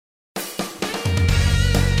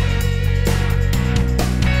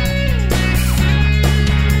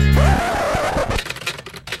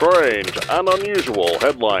strange, and unusual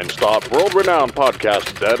headlines stop world-renowned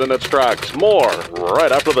podcast dead in its tracks. More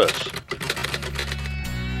right after this.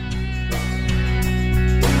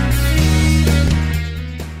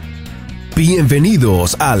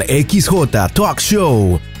 Bienvenidos al XJ Talk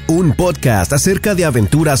Show, un podcast acerca de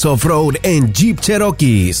aventuras off-road en Jeep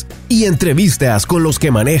Cherokees y entrevistas con los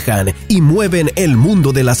que manejan y mueven el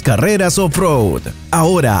mundo de las carreras off-road.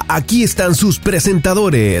 Ahora, aquí están sus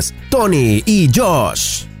presentadores, Tony y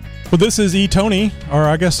Josh. Well, this is E-Tony, or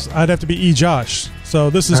I guess I'd have to be E-Josh. So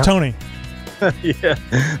this is Tony. Yeah,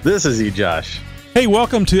 this is E-Josh. Hey,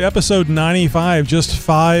 welcome to episode 95, just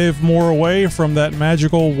 5 more away from that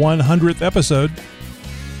magical 100th episode.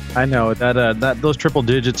 I know that those triple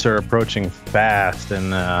digits are approaching fast,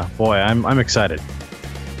 and boy, I'm excited.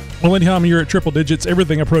 Well, anytime you're at triple digits,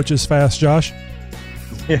 everything approaches fast, Josh.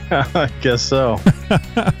 Yeah, I guess so.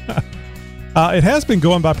 It has been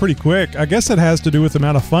going by pretty quick. I guess it has to do with the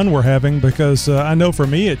amount of fun we're having, because I know for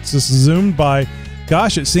me, it's just zoomed by.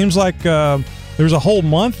 Gosh, it seems like there's a whole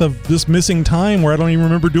month of this missing time where I don't even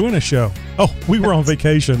remember doing a show. Oh, we were on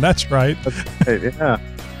vacation. That's right. Yeah.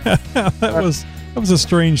 That was a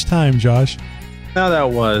strange time, Josh. Now that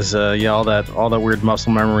was all that weird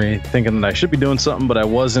muscle memory, thinking that I should be doing something, but I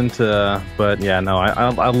wasn't. But yeah, no,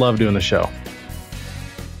 I love doing the show.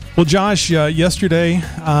 Well, Josh, yesterday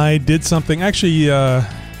I did something. Actually,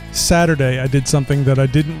 Saturday I did something that I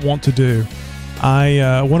didn't want to do.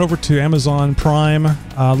 I went over to Amazon Prime,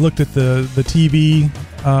 looked at the TV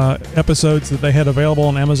episodes that they had available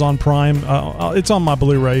on Amazon Prime. It's on my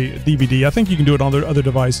Blu-ray DVD. I think you can do it on other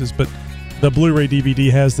devices, but the Blu-ray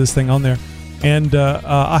DVD has this thing on there. And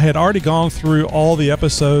I had already gone through all the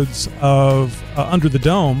episodes of Under the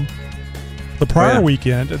Dome the prior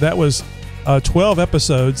weekend. That was 12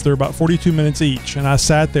 episodes. They're about 42 minutes each. And I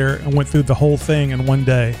sat there and went through the whole thing in one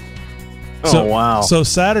day. Wow. So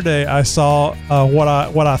Saturday I saw what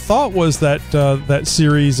I thought was that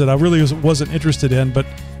series that I really wasn't interested in, but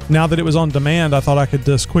now that it was on demand, I thought I could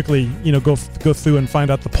just quickly go through and find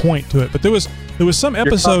out the point to it. But there was some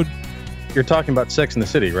episode. You're talking about Sex and the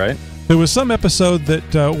City, right? There was some episode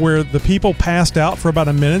that where the people passed out for about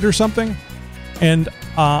a minute or something, and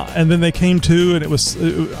then they came to, and it was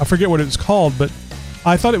I forget what it was called, but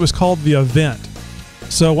I thought it was called The Event.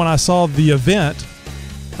 So when I saw The Event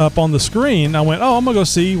up on the screen, I went, I'm gonna go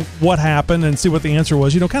see what happened and see what the answer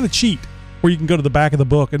was. Kind of cheat, where you can go to the back of the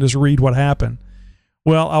book and just read what happened.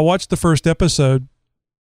 Well, I watched the first episode,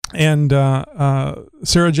 and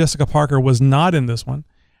Sarah Jessica Parker was not in this one.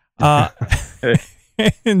 But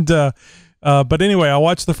anyway, I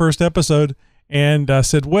watched the first episode and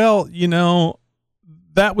said, well,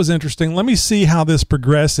 that was interesting. Let me see how this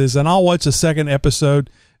progresses, and I'll watch the second episode.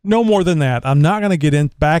 No more than that. I'm not going to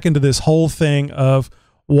get back into this whole thing of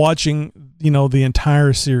watching, the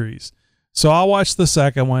entire series. So I watched the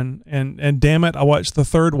second one, and damn it, I watched the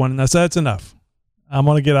third one, and I said, that's enough. I'm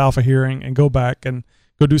going to get off of here and go back and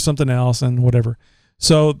go do something else and whatever.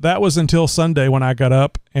 So that was until Sunday when I got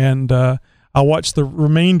up and I watched the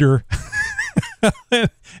remainder.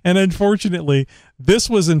 And unfortunately, this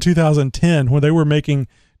was in 2010 when they were making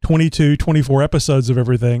 22, 24 episodes of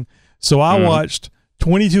everything. So I watched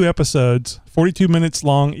 22 episodes, 42 minutes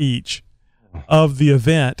long each, of The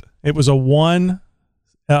Event. It was a one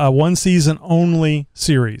season only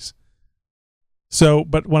series. So,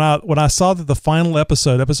 but when I saw that the final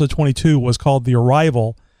episode 22, was called The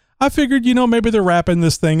Arrival, I figured, maybe they're wrapping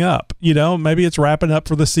this thing up. Maybe it's wrapping up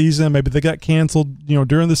for the season. Maybe they got canceled,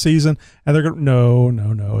 during the season, and they're going,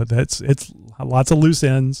 no. It's lots of loose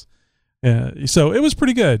ends. So it was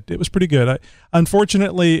pretty good.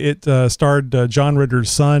 Unfortunately, it starred John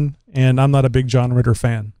Ritter's son, and I'm not a big John Ritter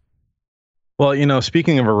fan. Well,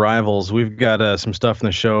 speaking of arrivals, we've got some stuff in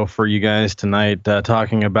the show for you guys tonight,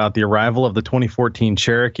 talking about the arrival of the 2014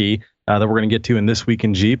 Cherokee that we're going to get to in This Week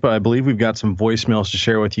in Jeep. I believe we've got some voicemails to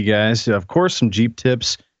share with you guys. Of course, some Jeep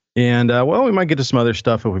tips, and we might get to some other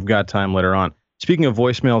stuff if we've got time later on. Speaking of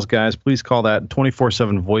voicemails, guys, please call that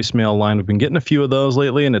 24/7 voicemail line. We've been getting a few of those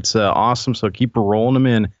lately, and it's awesome, so keep rolling them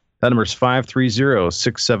in. That number is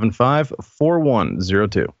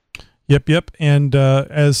 530-675-4102. Yep. And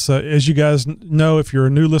as you guys know, if you're a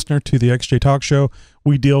new listener to the XJ Talk Show,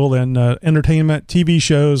 we deal in entertainment, TV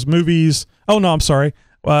shows, movies. Oh, no, I'm sorry.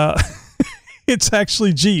 It's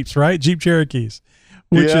actually Jeeps, right? Jeep Cherokees.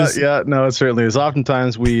 No, it certainly is.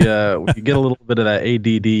 Oftentimes we get a little bit of that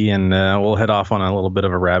ADD, and we'll head off on a little bit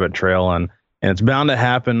of a rabbit trail, and it's bound to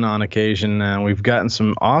happen on occasion. We've gotten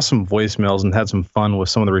some awesome voicemails and had some fun with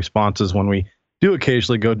some of the responses when we do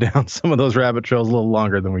occasionally go down some of those rabbit trails a little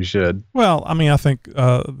longer than we should. Well, I mean, I think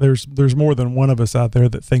there's more than one of us out there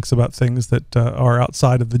that thinks about things that are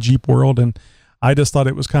outside of the Jeep world, and I just thought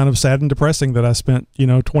it was kind of sad and depressing that I spent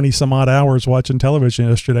 20 some odd hours watching television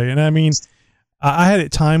yesterday. And I mean, I had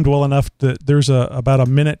it timed well enough that there's about a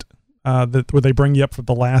minute where they bring you up for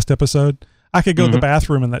the last episode. I could go to the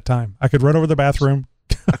bathroom in that time. I could run over to the bathroom,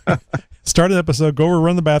 start an episode, go over,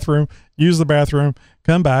 run the bathroom, use the bathroom,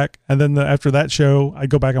 come back, and then after that show, I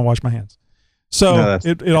go back and wash my hands. So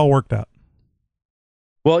it all worked out.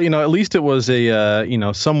 Well, at least it was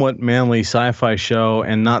a somewhat manly sci-fi show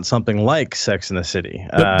and not something like Sex and the City.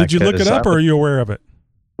 Did you look it up, or are you aware of it?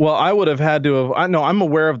 Well, I would have had to have. I'm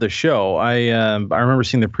aware of the show. I remember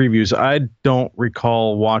seeing the previews. I don't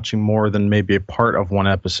recall watching more than maybe a part of one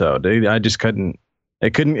episode. I just couldn't.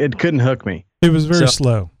 It couldn't hook me. It was very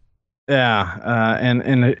slow. Yeah,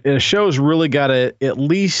 and a show's really got to at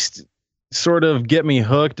least sort of get me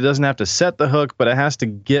hooked. It doesn't have to set the hook, but it has to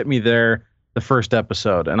get me there the first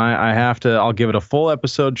episode. And I'll give it a full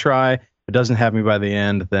episode try. If it doesn't have me by the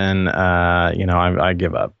end, then I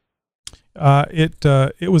give up.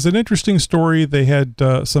 It was an interesting story. They had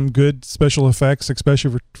some good special effects,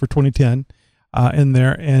 especially for 2010 in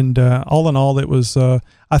there. And all in all, it was.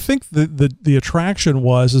 I think the attraction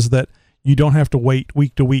is that you don't have to wait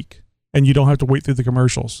week to week, and you don't have to wait through the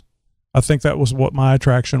commercials. I think that was what my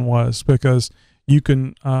attraction was, because you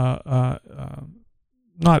can not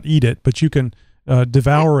eat it, but you can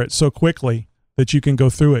devour it so quickly that you can go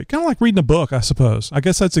through it. Kind of like reading a book, I suppose. I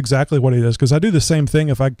guess that's exactly what it is, because I do the same thing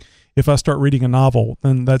if I start reading a novel.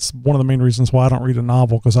 Then that's one of the main reasons why I don't read a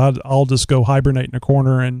novel, because I'll just go hibernate in a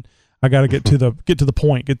corner, and I got to get to the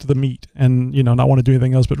point, get to the meat, and not want to do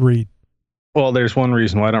anything else but read. Well, there's one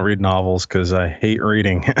reason why I don't read novels, because I hate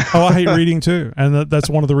reading. Oh, I hate reading too, and that's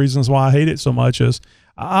one of the reasons why I hate it so much. Is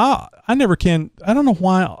I never can. I don't know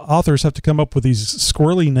why authors have to come up with these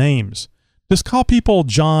squirrely names. Just call people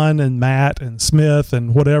John and Matt and Smith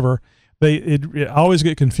and whatever. I always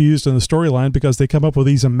get confused in the storyline because they come up with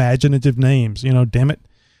these imaginative names. Damn it.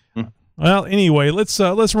 Well, anyway, let's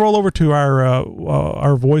roll over to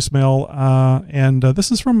our voicemail, and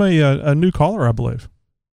this is from a new caller, I believe.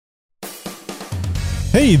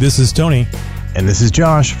 Hey, this is Tony. And this is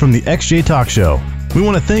Josh from the XJ Talk Show. We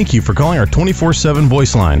want to thank you for calling our 24/7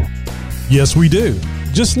 voice line. Yes, we do.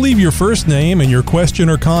 Just leave your first name and your question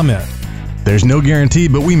or comment. There's no guarantee,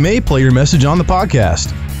 but we may play your message on the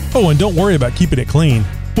podcast. Oh, and don't worry about keeping it clean.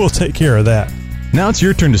 We'll take care of that. Now it's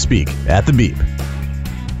your turn to speak at the beep.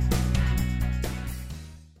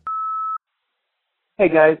 Hey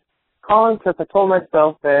guys, calling because I told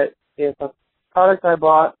myself that if a product I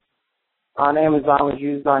bought on Amazon was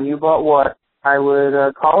used on You Bought What, I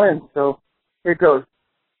would call in. So here it goes.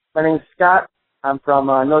 My name is Scott. I'm from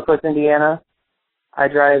Northwest Indiana. I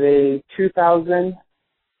drive a 2000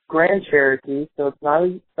 Grand Cherokee, so it's not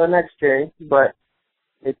an XJ, but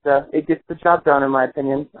it gets the job done, in my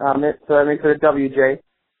opinion. So that makes it a WJ.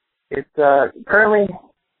 It's currently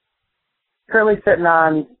sitting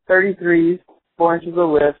on 33s, 4 inches of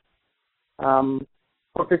lift,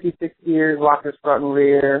 456 gears, lockers front and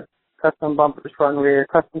rear, custom bumpers front and rear,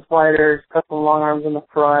 custom sliders, custom long arms in the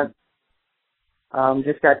front.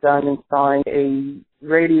 Just got done installing a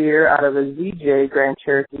radiator out of a ZJ Grand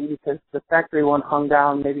Cherokee because the factory one hung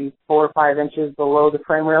down maybe 4 or 5 inches below the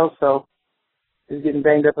frame rail, so it was getting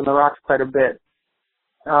banged up in the rocks quite a bit.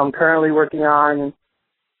 I'm currently working on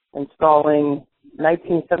installing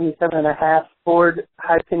 1977.5 Ford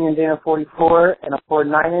high pinion Dana 44 and a Ford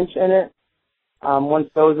 9-inch in it. Once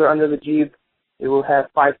those are under the Jeep, it will have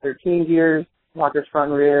 513 gears, lockers front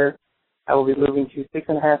and rear. I will be moving to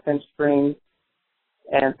 6.5-inch springs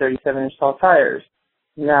and 37-inch tall tires.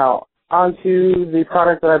 Now, onto the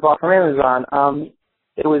product that I bought from Amazon.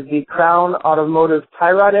 It was the Crown Automotive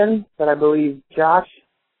tie rod end that I believe Josh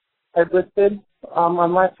had listed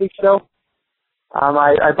on last week's show.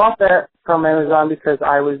 I bought that from Amazon because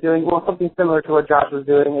I was doing something similar to what Josh was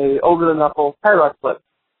doing, a over-the-knuckle tie rod flip.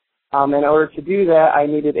 In order to do that, I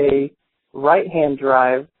needed a right-hand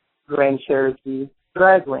drive Grand Cherokee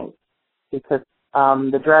drag link because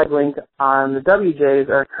the drag link on the WJs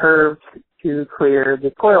are curved to clear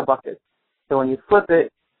the coil bucket. So when you flip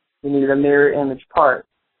it, you need a mirror image part.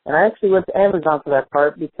 And I actually went to Amazon for that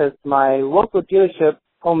part because my local dealership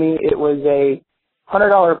told me it was a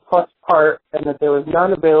 $100 plus part and that there was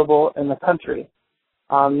none available in the country.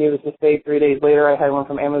 Needless to say, 3 days later, I had one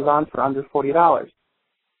from Amazon for under $40.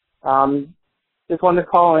 Just wanted to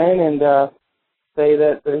call in and say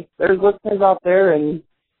that there's listeners out there, and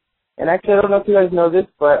And actually, I don't know if you guys know this,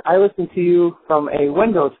 but I listen to you from a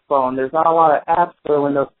Windows phone. There's not a lot of apps for a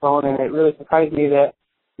Windows phone, and it really surprised me that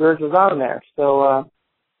yours was on there. So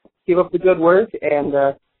keep up the good work and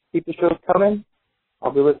keep the shows coming.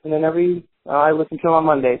 I'll be listening I listen to them on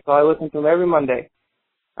Monday, so I listen to them every Monday.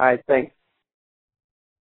 All right, thanks.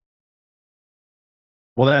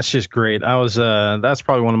 Well, that's just great. That's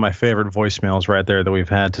probably one of my favorite voicemails right there that we've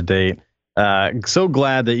had to date. So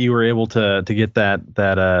glad that you were able to get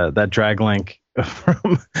that drag link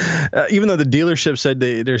from, even though the dealership said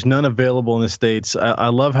there's none available in the States. I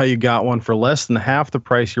love how you got one for less than half the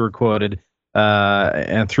price you were quoted,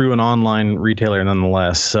 and through an online retailer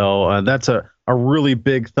nonetheless. So that's a really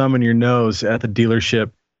big thumb in your nose at the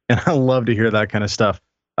dealership, and I love to hear that kind of stuff.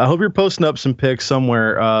 I hope you're posting up some pics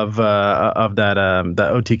somewhere of that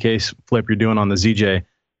OTK flip you're doing on the ZJ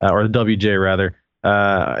or the WJ rather.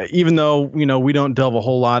 Even though we don't delve a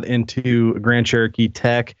whole lot into Grand Cherokee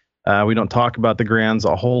tech, we don't talk about the Grands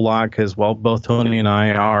a whole lot because both Tony and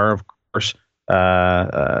I are of course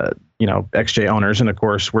XJ owners, and of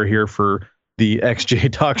course we're here for the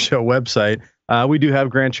XJ Talk Show website. We do have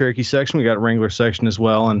Grand Cherokee section, we got Wrangler section as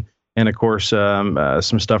well, and of course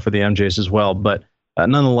some stuff for the MJs as well, but.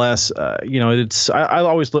 Nonetheless, it's I've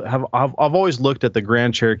always looked at the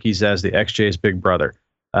Grand Cherokees as the XJ's big brother,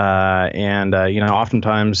 and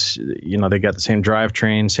oftentimes they got the same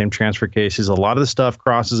drivetrain, same transfer cases. A lot of the stuff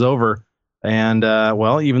crosses over, and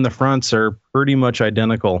even the fronts are pretty much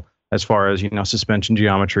identical as far as suspension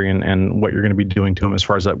geometry and what you're going to be doing to them as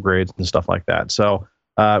far as upgrades and stuff like that. So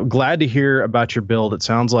glad to hear about your build. It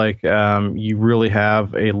sounds like you really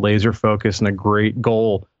have a laser focus and a great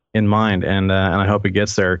goal in mind, and I hope it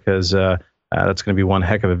gets there because that's going to be one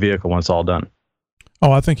heck of a vehicle when it's all done.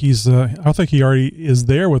 Oh, I think he already is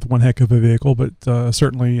there with one heck of a vehicle, but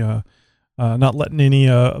certainly not letting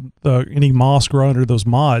any moss grow under those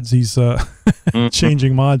mods. He's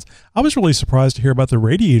changing mods. I was really surprised to hear about the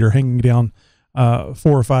radiator hanging down 4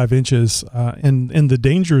 or 5 inches in the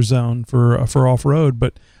danger zone for off road,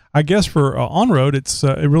 but I guess for on-road, it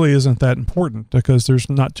really isn't that important because there's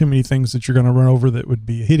not too many things that you're going to run over that would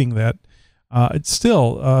be hitting that. It's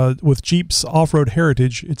still, with Jeep's off-road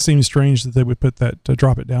heritage, it seems strange that they would put that,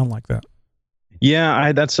 drop it down like that.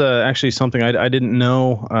 Yeah, that's actually something I didn't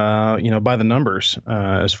know, by the numbers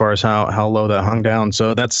as far as how low that hung down.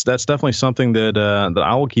 So that's definitely something that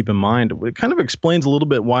I will keep in mind. It kind of explains a little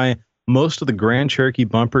bit why most of the Grand Cherokee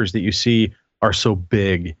bumpers that you see are so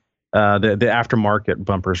big. The aftermarket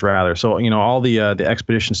bumpers rather. So, all the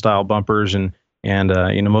Expedition style bumpers and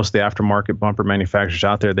most of the aftermarket bumper manufacturers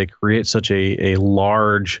out there, they create such a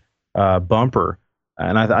large bumper.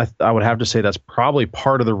 And I would have to say that's probably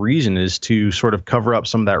part of the reason is to sort of cover up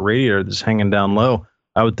some of that radiator that's hanging down low.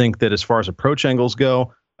 I would think that as far as approach angles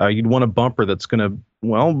go, you'd want a bumper that's going to,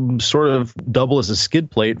 sort of double as a skid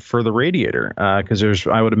plate for the radiator. Because there's,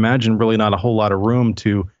 I would imagine, really not a whole lot of room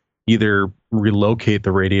to either relocate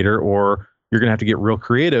the radiator, or you're going to have to get real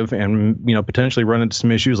creative and potentially run into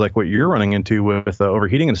some issues like what you're running into with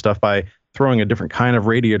overheating and stuff by throwing a different kind of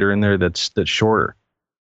radiator in there that's shorter.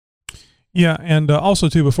 Yeah, and also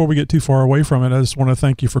too, before we get too far away from it, I just want to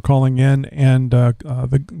thank you for calling in, and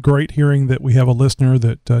the great hearing that we have a listener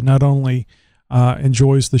that not only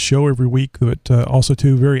enjoys the show every week, but also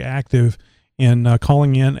too very active in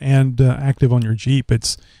calling in and active on your Jeep.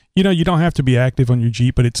 It's you don't have to be active on your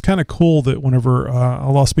Jeep, but it's kind of cool that whenever,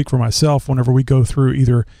 I'll speak for myself, whenever we go through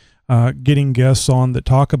either getting guests on that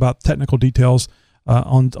talk about technical details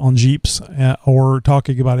on Jeeps or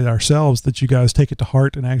talking about it ourselves, that you guys take it to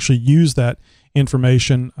heart and actually use that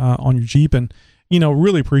information on your Jeep. And,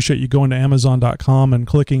 really appreciate you going to Amazon.com and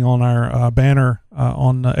clicking on our banner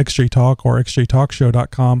on XJ Talk or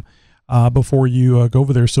XJTalkshow.com before you go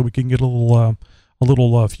over there so we can get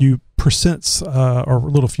a few percents or a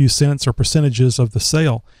little few cents or percentages of the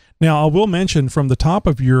sale. Now, I will mention from the top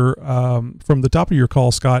of your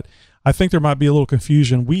call, Scott, I think there might be a little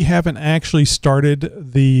confusion. We haven't actually started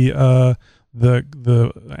the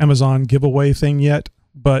Amazon giveaway thing yet,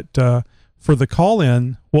 but for the call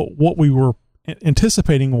in, what we were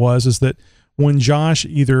anticipating is that when Josh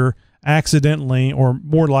either accidentally or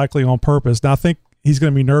more likely on purpose, now I think he's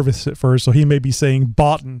going to be nervous at first, so he may be saying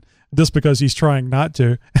 "botten" just because he's trying not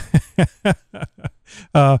to.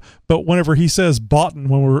 But whenever he says "botten"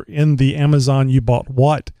 when we're in the Amazon You Bought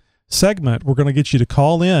What segment, we're going to get you to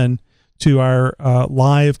call in to our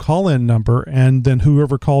live call-in number, and then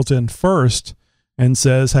whoever calls in first and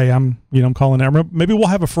says, "Hey, I'm calling in." Maybe we'll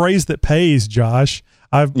have a phrase that pays, Josh.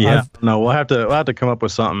 No, we'll have to come up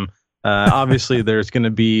with something. Obviously, there's going to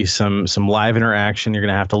be some live interaction. You're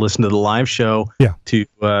going to have to listen to the live show to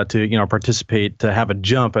participate, to have a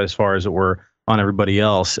jump as far as it were on everybody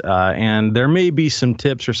else. And there may be some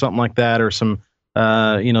tips or something like that, or some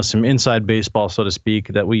some inside baseball, so to speak,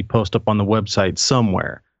 that we post up on the website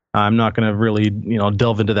somewhere. I'm not going to really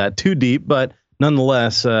delve into that too deep, but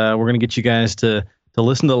nonetheless, we're going to get you guys to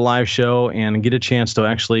listen to the live show and get a chance to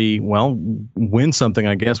actually, win something,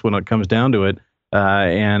 I guess, when it comes down to it.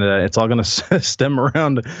 And it's all going to stem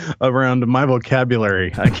around my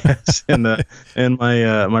vocabulary, I guess, in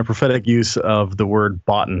my prophetic use of the word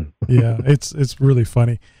botan. Yeah, it's really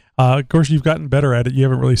funny. Of course, you've gotten better at it. You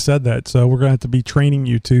haven't really said that, so we're going to have to be training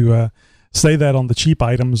you to say that on the cheap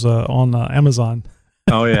items on Amazon.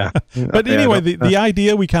 Oh yeah. But anyway, the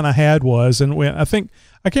idea we kind of had was, and I can't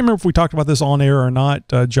remember if we talked about this on air or not,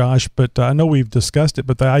 Josh, but I know we've discussed it.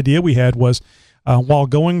 But the idea we had was, while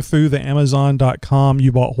going through the Amazon.com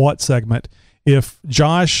You Bought What segment, if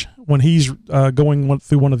Josh, when he's going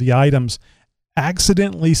through one of the items,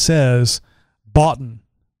 accidentally says "botan,"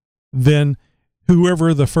 then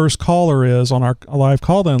whoever the first caller is on our live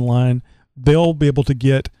call-in line, they'll be able to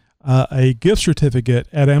get a gift certificate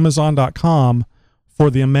at Amazon.com for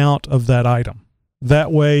the amount of that item.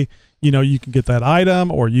 That way, you can get that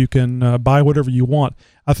item, or you can buy whatever you want.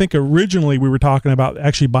 I think originally we were talking about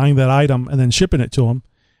actually buying that item and then shipping it to them.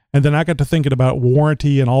 And then I got to thinking about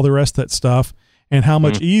warranty and all the rest of that stuff, and how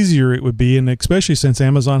much easier it would be. And especially since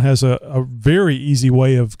Amazon has a very easy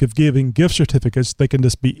way of giving gift certificates, they can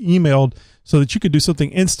just be emailed so that you could do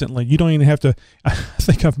something instantly. You don't even have to, I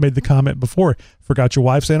think I've made the comment before, forgot your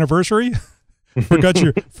wife's anniversary?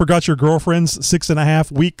 forgot your girlfriend's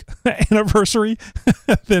 6.5 week anniversary?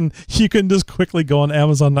 Then you can just quickly go on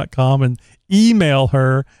Amazon.com and email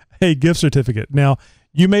her a gift certificate. Now,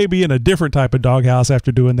 you may be in a different type of doghouse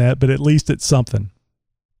after doing that, but at least it's something.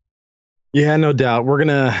 Yeah, no doubt. We're going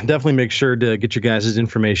to definitely make sure to get you guys'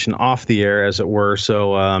 information off the air, as it were.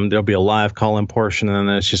 So there'll be a live call-in portion, and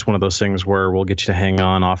then it's just one of those things where we'll get you to hang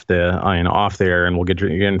on off the air, and we'll get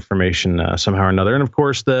your information somehow or another. And of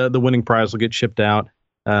course, the winning prize will get shipped out,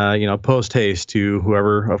 post haste to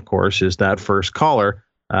whoever, of course, is that first caller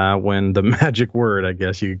when the magic word, I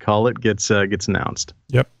guess you could call it, gets announced.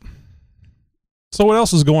 Yep. So what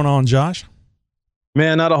else is going on, Josh?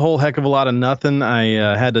 Man, not a whole heck of a lot of nothing.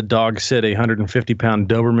 I had to dog sit a 150-pound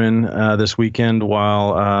Doberman this weekend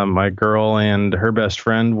while my girl and her best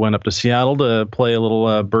friend went up to Seattle to play a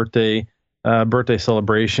little birthday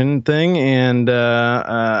celebration thing, and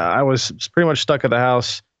I was pretty much stuck at the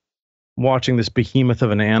house watching this behemoth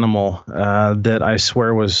of an animal that I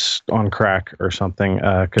swear was on crack or something,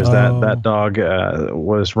 because that dog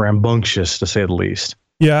was rambunctious, to say the least.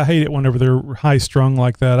 Yeah, I hate it whenever they're high strung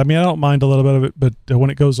like that. I mean, I don't mind a little bit of it, but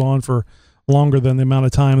when it goes on for longer than the amount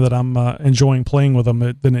of time that I'm enjoying playing with them,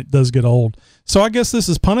 then it does get old. So I guess this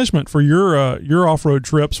is punishment for your off-road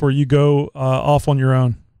trips where you go off on your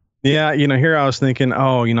own. Yeah, here I was thinking,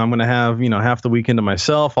 I'm going to have, half the weekend to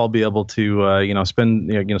myself. I'll be able to,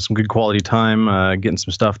 spend, some good quality time getting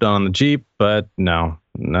some stuff done on the Jeep. But no.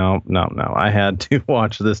 I had to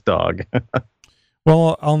watch this dog.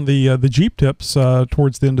 Well, on the Jeep tips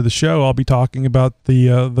towards the end of the show, I'll be talking about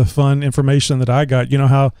the fun information that I got. You know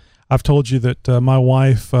how I've told you that my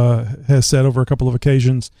wife has said over a couple of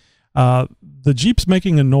occasions, the Jeep's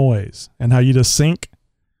making a noise, and how you just sync.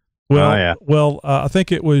 Well, I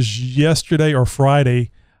think it was yesterday or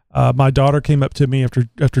Friday. My daughter came up to me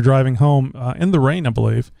after driving home in the rain, I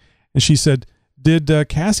believe, and she said, "Did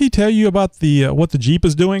Cassie tell you about what the Jeep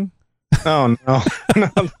is doing?" Oh no,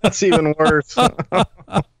 that's even worse.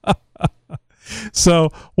 So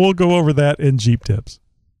we'll go over that in Jeep Tips.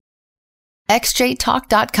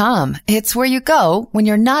 XJTalk.com. It's where you go when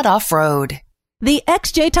you're not off-road. The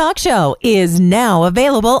XJ Talk Show is now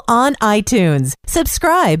available on iTunes.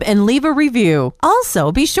 Subscribe and leave a review.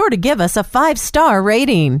 Also, be sure to give us a 5-star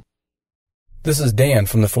rating. This is Dan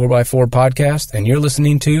from the 4x4 podcast, and you're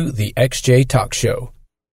listening to the XJ Talk Show.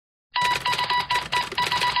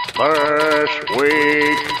 First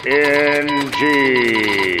Week in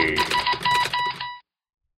Jeep.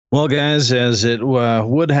 Well, guys, as it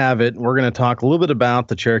would have it, we're going to talk a little bit about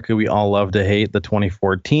the Cherokee we all love to hate, the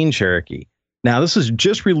 2014 Cherokee. Now, this was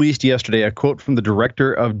just released yesterday, a quote from the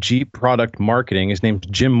director of Jeep product marketing. His name's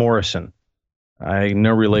Jim Morrison.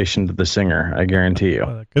 No relation to the singer, I guarantee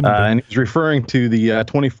you. And he's referring to the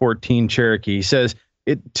 2014 Cherokee. He says,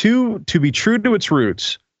 to be true to its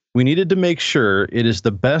roots, we needed to make sure it is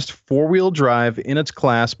the best four-wheel drive in its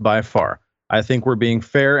class by far. I think we're being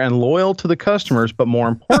fair and loyal to the customers, but more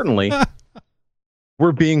importantly,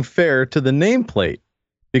 we're being fair to the nameplate.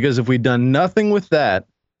 Because if we'd done nothing with that,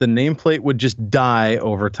 the nameplate would just die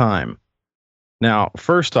over time. Now,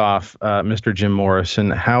 first off, Mr. Jim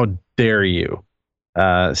Morrison, how dare you?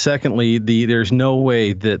 Secondly, there's no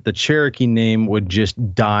way that the Cherokee name would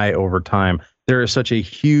just die over time. There is such a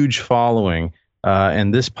huge following,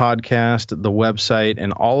 and this podcast, the website,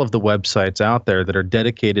 and all of the websites out there that are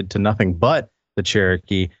dedicated to nothing but the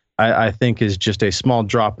Cherokee, I think is just a small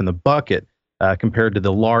drop in the bucket compared to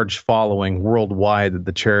the large following worldwide that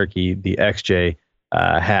the Cherokee, the XJ,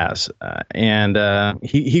 has. And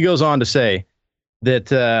he goes on to say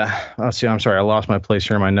that, let's see, I'm sorry, I lost my place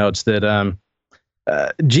here in my notes, that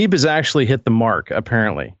Jeep has actually hit the mark,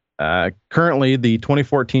 apparently. Currently, the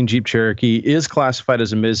 2014 Jeep Cherokee is classified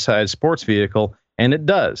as a mid-sized sports vehicle, and it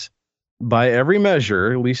does. By every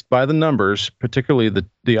measure, at least by the numbers, particularly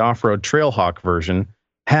the off-road Trailhawk version,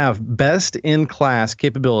 have best-in-class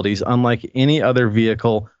capabilities unlike any other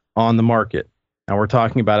vehicle on the market. Now, we're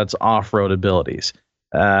talking about its off-road abilities.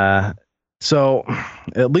 So,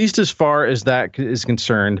 at least as far as that is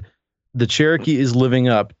concerned, the Cherokee is living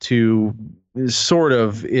up to sort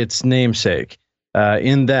of its namesake,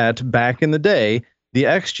 in that back in the day, the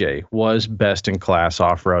XJ was best in class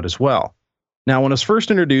off-road as well. Now, when it was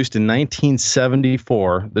first introduced in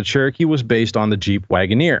 1974, the Cherokee was based on the Jeep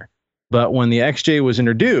Wagoneer. But when the XJ was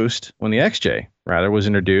introduced,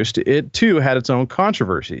 it too had its own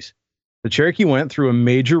controversies. The Cherokee went through a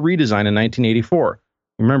major redesign in 1984.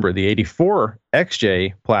 Remember, the 84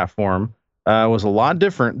 XJ platform was a lot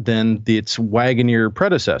different than its Wagoneer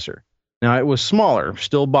predecessor. Now, it was smaller,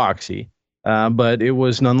 still boxy, but it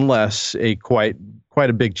was nonetheless a quite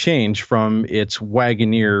a big change from its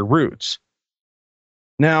Wagoneer roots.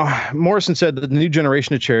 Now, Morrison said that the new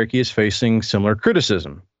generation of Cherokee is facing similar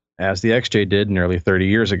criticism, as the XJ did nearly 30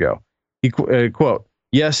 years ago. He quote,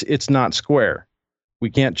 "Yes, it's not square.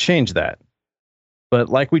 We can't change that. But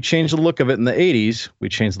like we changed the look of it in the 80s, we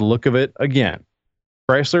changed the look of it again."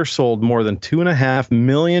 Chrysler sold more than 2.5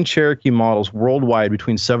 million Cherokee models worldwide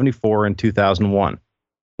between 1974 and 2001,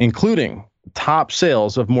 including top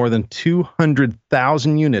sales of more than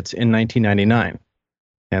 200,000 units in 1999.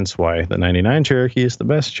 Hence why the 99 Cherokee is the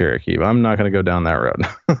best Cherokee. But I'm not going to go down that road.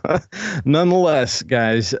 Nonetheless,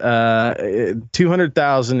 guys,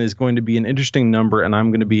 200,000 is going to be an interesting number, and I'm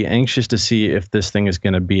going to be anxious to see if this thing is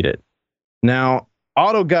going to beat it. Now,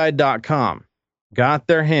 AutoGuide.com got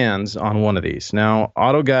their hands on one of these. Now,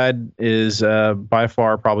 AutoGuide is by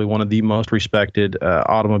far probably one of the most respected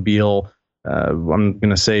automobile, I'm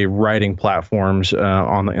going to say, writing platforms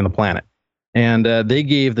in the planet. And they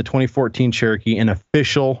gave the 2014 Cherokee an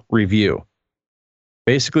official review.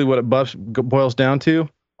 Basically, what it boils down to,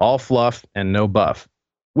 all fluff and no buff,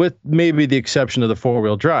 with maybe the exception of the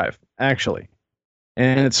four-wheel drive, actually.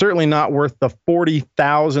 And it's certainly not worth the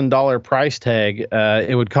 $40,000 price tag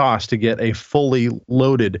it would cost to get a fully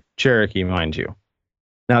loaded Cherokee, mind you.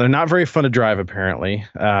 Now, they're not very fun to drive, apparently.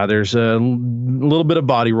 There's a little bit of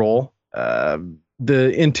body roll.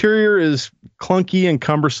 The interior is clunky and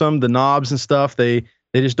cumbersome. The knobs and stuff, they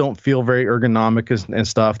just don't feel very ergonomic and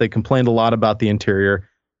stuff. They complained a lot about the interior.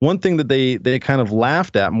 One thing that they kind of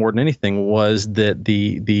laughed at more than anything was that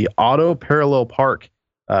the auto parallel park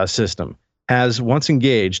system has, once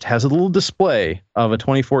engaged, has a little display of a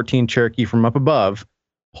 2014 Cherokee from up above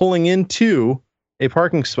pulling into a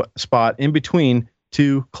parking spot in between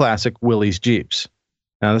two classic Willys Jeeps.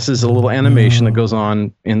 Now, this is a little animation that goes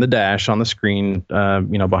on in the dash on the screen,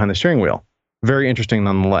 behind the steering wheel. Very interesting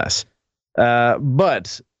nonetheless.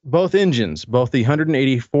 But both engines, both the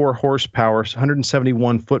 184 horsepower,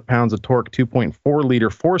 171 foot-pounds of torque, 2.4-liter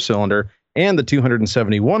four-cylinder, and the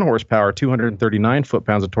 271 horsepower, 239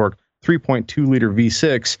 foot-pounds of torque, 3.2-liter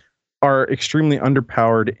V6, are extremely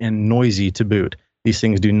underpowered and noisy to boot. These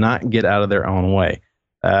things do not get out of their own way.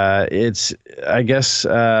 The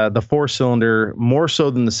four-cylinder, more so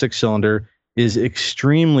than the six-cylinder, is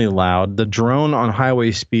extremely loud. The drone on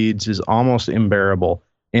highway speeds is almost unbearable.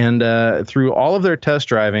 And through all of their test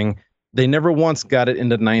driving, they never once got it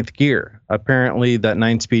into ninth gear. Apparently, that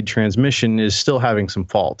 9-speed transmission is still having some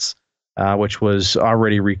faults, which was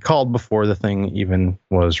already recalled before the thing even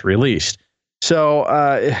was released. So,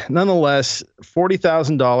 nonetheless,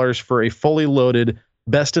 $40,000 for a fully loaded,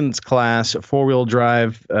 best in its class four-wheel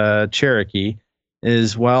drive Cherokee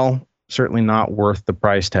is, well, certainly not worth the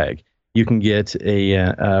price tag. You can get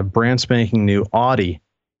a brand spanking new Audi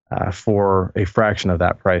for a fraction of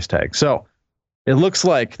that price tag. So it looks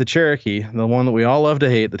like the Cherokee, the one that we all love to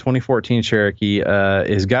hate, the 2014 Cherokee,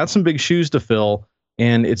 has got some big shoes to fill,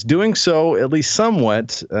 and it's doing so at least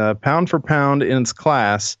somewhat, pound for pound in its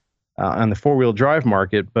class on the four-wheel drive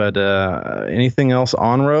market. But anything else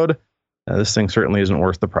on road, this thing certainly isn't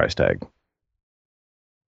worth the price tag.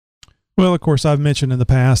 Well, of course, I've mentioned in the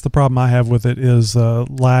past the problem I have with it is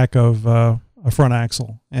lack of a front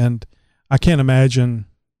axle, and I can't imagine.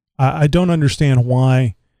 I don't understand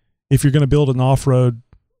why, if you're going to build an off-road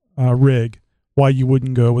rig, why you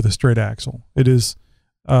wouldn't go with a straight axle. It is.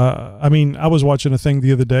 I mean, I was watching a thing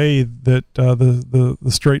the other day that the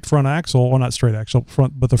straight front axle, well, not straight axle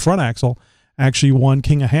front, but the front axle actually won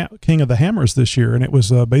King of the Hammers this year, and it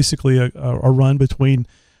was basically a run between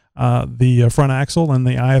the front axle and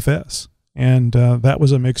the IFS, and that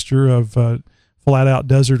was a mixture of flat out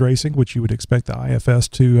desert racing, which you would expect the IFS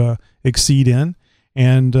to exceed in,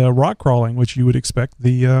 and rock crawling, which you would expect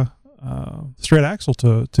the straight axle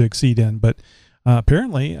to exceed in, but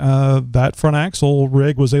apparently that front axle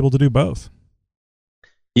rig was able to do both.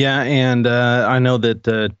 Yeah, and I know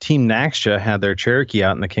that Team Naxtra had their Cherokee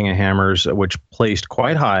out in the King of Hammers, which placed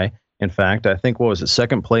quite high. In fact, I think, what was it,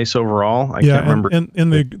 second place overall? I can't remember. In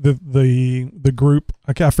the group,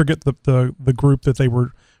 I forget the group that they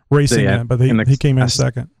were racing in, but he came in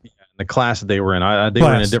second. Yeah, the class that they were in, they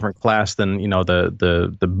were in a different class than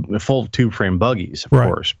the full tube frame buggies, of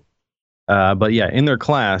course. But yeah, in their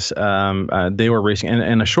class, they were racing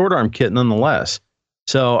and a short arm kit nonetheless.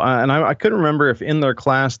 So, and I couldn't remember if in their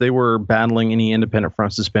class they were battling any independent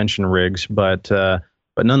front suspension rigs, but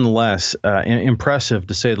nonetheless, impressive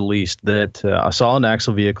to say the least that a solid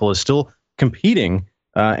axle vehicle is still competing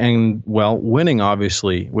and winning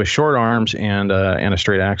obviously with short arms and a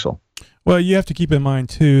straight axle. Well, you have to keep in mind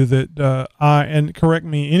too that and correct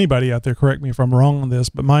me, anybody out there, correct me if I'm wrong on this,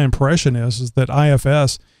 but my impression is that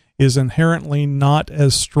IFS is inherently not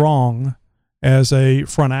as strong as a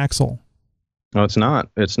front axle. No, it's not.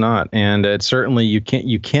 It's not, and it's certainly you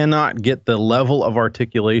cannot get the level of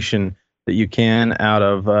articulation that you can out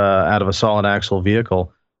of a solid axle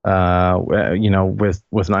vehicle.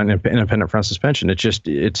 With an independent front suspension,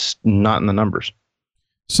 it's not in the numbers.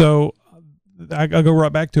 So I'll go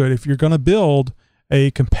right back to it. If you're going to build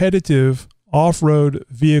a competitive off-road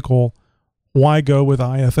vehicle, why go with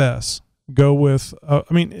IFS? Go with,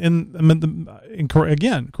 again,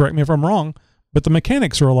 correct me if I'm wrong, but the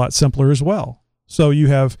mechanics are a lot simpler as well. So you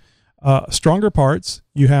have stronger parts,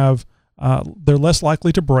 you have, they're less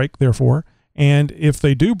likely to break, therefore, and if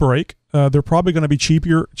they do break, they're probably going to be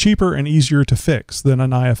cheaper and easier to fix than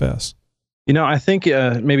an IFS. I think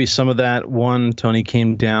maybe some of that, Tony,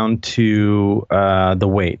 came down to the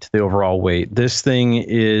weight, the overall weight. This thing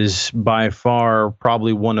is by far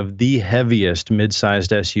probably one of the heaviest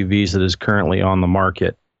mid-sized SUVs that is currently on the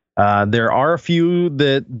market. There are a few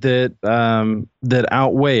that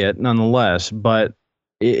outweigh it nonetheless, but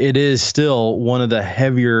it is still one of the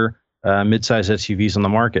heavier mid-sized SUVs on the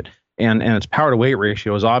market. And its power to weight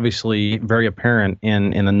ratio is obviously very apparent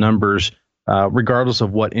in the numbers, regardless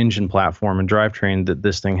of what engine platform and drivetrain that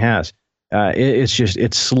this thing has.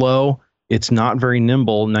 It's slow. It's not very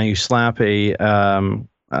nimble. Now you slap a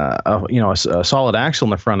solid axle in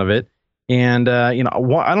the front of it, and I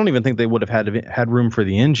don't even think they would have had room for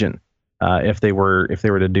the engine if they were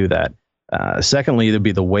to do that. Secondly, there'd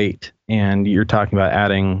be the weight, and you're talking about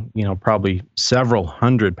adding probably several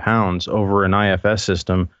hundred pounds over an IFS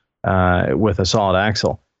system with a solid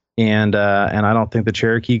axle. And I don't think the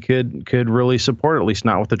Cherokee could really support it, at least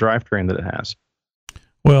not with the drivetrain that it has.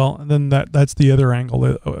 Well, then that's the other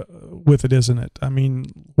angle with it, isn't it? I mean,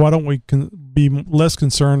 why don't we be less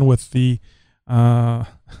concerned with the how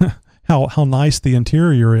nice the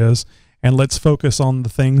interior is, and let's focus on the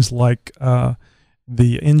things like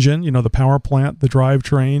the engine, the power plant, the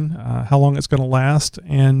drivetrain, how long it's going to last,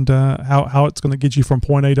 and how it's going to get you from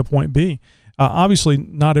point A to point B. Obviously,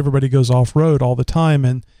 not everybody goes off-road all the time,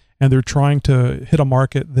 and they're trying to hit a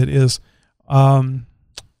market that is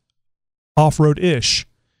off-road-ish.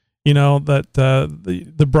 That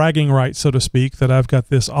the bragging right, so to speak, that I've got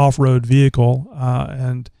this off-road vehicle,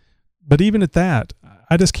 but even at that,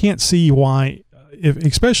 I just can't see why,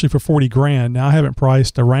 especially for $40,000. Now, I haven't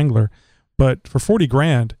priced a Wrangler, but for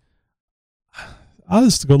 $40,000, I'll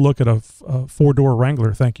just go look at a four-door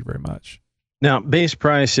Wrangler. Thank you very much. Now, base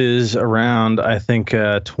price is around, I think,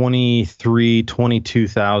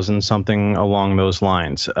 $22,000, something along those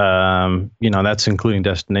lines. That's including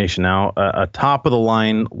destination. Now, a top of the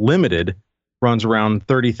line limited runs around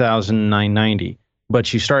 $30,990,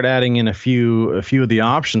 but you start adding in a few of the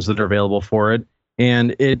options that are available for it,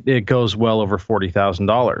 and it goes well over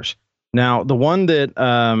 $40,000. Now, the one that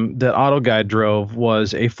Auto Guide drove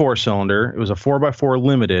was a 4-cylinder. It was a 4x4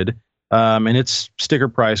 limited. And its sticker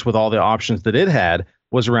price with all the options that it had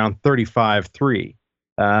was around $35,300.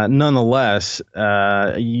 Nonetheless,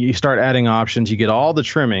 you start adding options, you get all the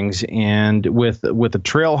trimmings, and with a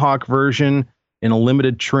Trailhawk version in a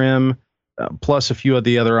limited trim, plus a few of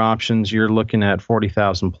the other options, you're looking at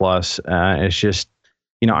 40,000 plus. It's just,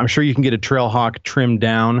 I'm sure you can get a Trailhawk trimmed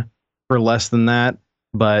down for less than that,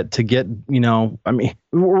 but to get,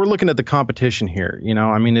 we're looking at the competition here.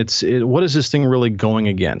 What is this thing really going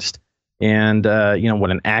against? And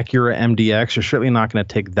what, an Acura MDX? You're certainly not going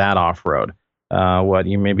to take that off road.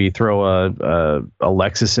 You maybe throw a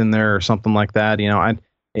Lexus in there or something like that.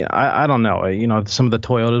 I don't know. Some of the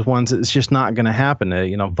Toyotas ones, it's just not going to happen.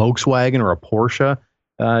 Volkswagen or a Porsche.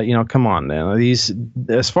 Come on.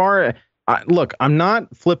 Look, I'm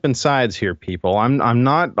not flipping sides here, people. I'm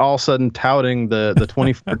not all of a sudden touting the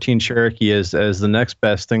 2014 Cherokee as the next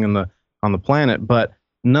best thing on the planet, but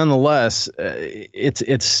nonetheless,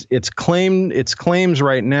 its claims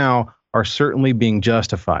right now are certainly being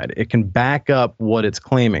justified. It can back up what it's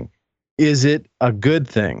claiming. Is it a good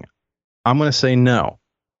thing? I'm going to say no.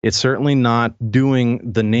 It's certainly not doing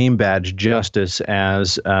the name badge justice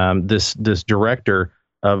as this director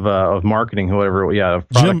of marketing, whoever, of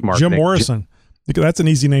product marketing. Jim Morrison. That's an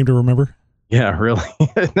easy name to remember. Yeah, really.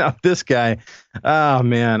 Now this guy, oh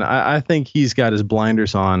man, I think he's got his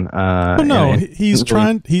blinders on. He's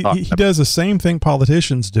trying. He does the same thing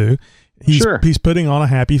politicians do. He's putting on a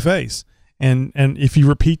happy face, and if you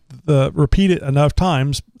repeat it enough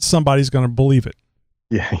times, somebody's going to believe it.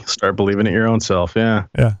 Yeah, you start believing it your own self. Yeah.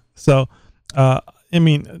 Yeah. So, to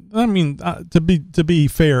be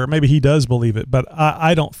fair, maybe he does believe it, but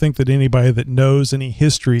I don't think that anybody that knows any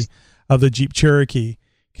history of the Jeep Cherokee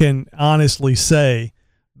can honestly say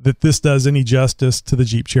that this does any justice to the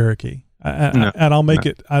Jeep Cherokee. And I'll make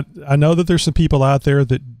it. I know that there's some people out there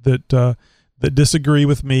that disagree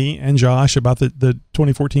with me and Josh about the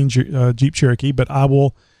 2014 Jeep Cherokee, but I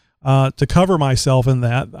will. To cover myself in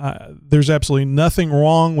that, there's absolutely nothing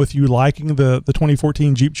wrong with you liking the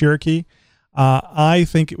 2014 Jeep Cherokee. I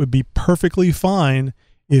think it would be perfectly fine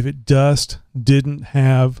if it just didn't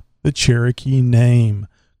have the Cherokee name.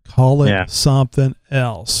 Call it something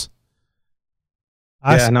else.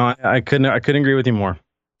 I couldn't agree with you more.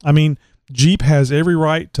 I mean, Jeep has every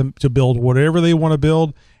right to build whatever they want to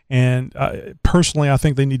build, and personally, I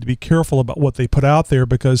think they need to be careful about what they put out there,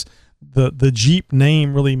 because the Jeep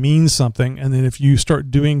name really means something. And then if you start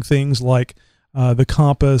doing things like the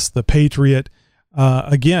Compass, the Patriot,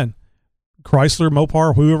 again, Chrysler,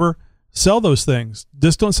 Mopar, whoever, sell those things.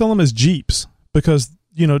 Just don't sell them as Jeeps, because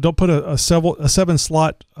don't put a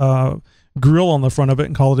 7-slot grill on the front of it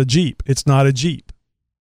and call it a Jeep. It's not a Jeep.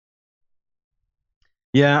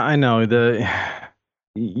 Yeah, I know.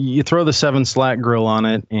 You throw the 7-slot grill on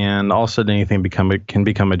it, and all of a sudden anything can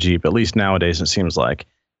become a Jeep. At least nowadays, it seems like.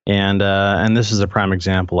 And this is a prime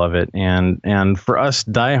example of it. And for us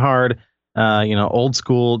diehard, old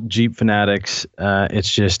school Jeep fanatics,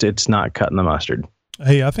 it's not cutting the mustard.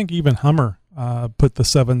 Hey, I think even Hummer put the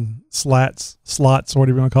 7 slots, or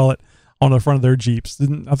whatever you want to call it, on the front of their Jeeps.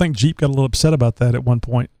 I think Jeep got a little upset about that at one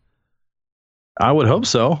point. I would hope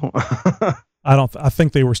so. I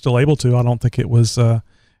think they were still able to. I don't think it was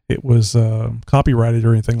copyrighted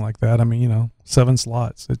or anything like that. I mean, 7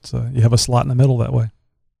 slots. It's you have a slot in the middle that way.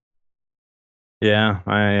 Yeah,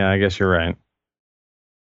 I guess you're right.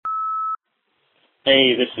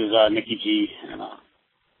 Hey, this is Nikki G, and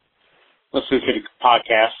listening to the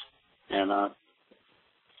podcast, and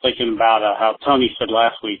thinking about how Tony said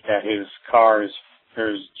last week that his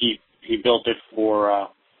Jeep, he built it for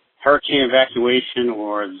hurricane evacuation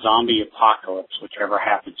or zombie apocalypse, whichever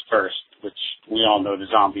happens first, which we all know the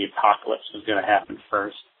zombie apocalypse is going to happen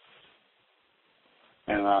first.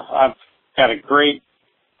 And I've got a great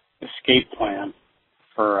escape plan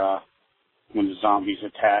for when the zombies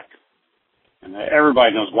attack. And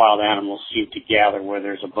everybody knows wild animals seem to gather where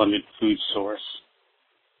there's abundant food source.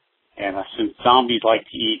 And since zombies like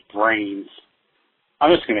to eat brains,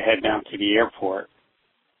 I'm just going to head down to the airport.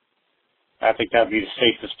 I think that would be the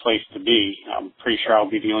safest place to be. I'm pretty sure I'll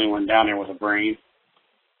be the only one down there with a brain.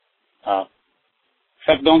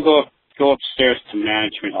 Except don't go upstairs to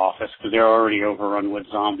management office, because they're already overrun with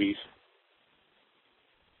zombies.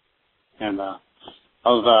 And I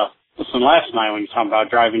was listening last night when you were talking about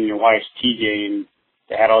driving your wife's TJ, and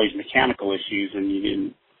they had all these mechanical issues, and you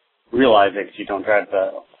didn't realize it because you don't drive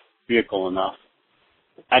the vehicle enough.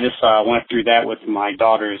 I just went through that with my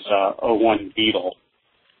daughter's 01 Beetle,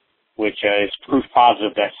 which is proof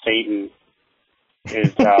positive that Satan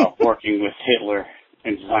is working with Hitler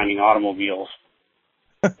in designing automobiles.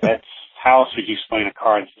 How else would you explain a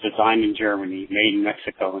car that's designed in Germany, made in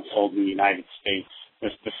Mexico, and sold in the United States?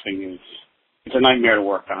 This thing it's a nightmare to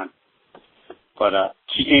work on. But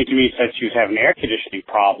she came to me and said she was having air conditioning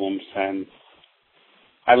problems, and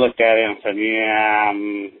I looked at it and said, yeah,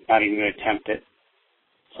 I'm not even going to attempt it.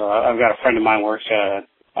 So I've got a friend of mine works at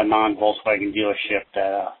a non-Volkswagen dealership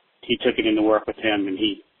that he took it into work with him, and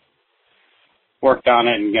he worked on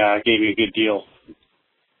it and gave me a good deal.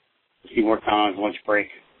 He worked on it on his lunch break.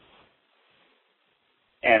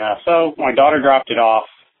 And so my daughter dropped it off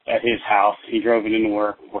at his house. He drove it into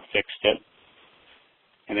work. We fixed it.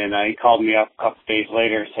 And then he called me up a couple of days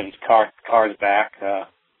later, said his car's back,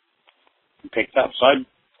 and picked up. So I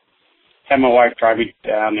had my wife drive me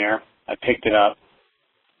down there. I picked it up.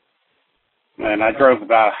 And I drove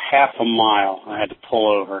about half a mile. I had to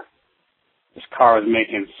pull over. This car was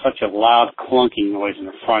making such a loud clunking noise in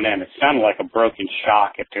the front end. It sounded like a broken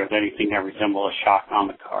shock, if there was anything that resembled a shock on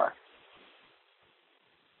the car.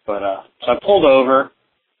 But so I pulled over,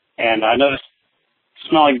 and I noticed it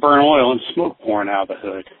smelled like burnt oil and smoke pouring out of the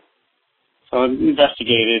hood. So I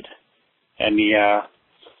investigated, and the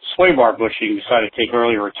sway bar bushing decided to take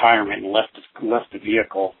early retirement and left the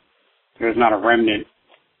vehicle. There was not a remnant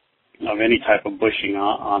of any type of bushing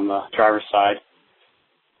on the driver's side.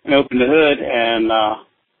 And opened the hood, and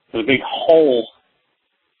there's a big hole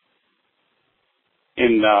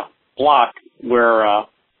in the block where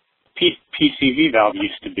PCV valve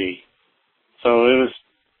used to be. So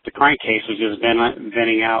the crankcase was just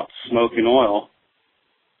venting out smoke and oil.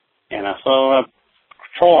 And so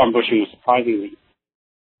control arm bushing was surprisingly.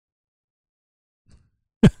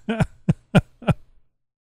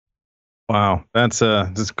 Wow, that's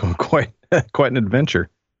quite an adventure.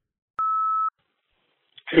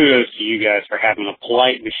 Kudos to you guys for having a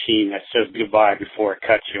polite machine that says goodbye before it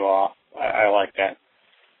cuts you off. I like that.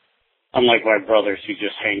 Unlike my brothers who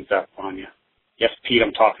just hangs up on you. Yes, Pete,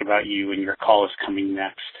 I'm talking about you, and your call is coming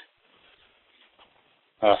next.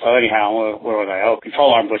 So anyhow, where was I? Oh,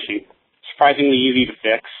 control arm bushing. Surprisingly easy to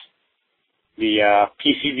fix. The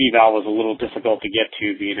PCV valve was a little difficult to get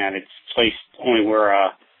to, being that it's placed only where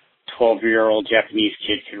a 12-year-old Japanese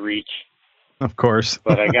kid could reach. Of course.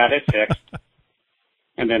 But I got it fixed.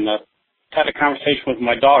 And then had a conversation with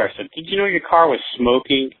my daughter. I said, did you know your car was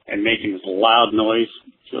smoking and making this loud noise?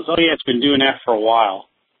 She goes, oh, yeah, it's been doing that for a while.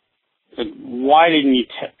 I said, why didn't you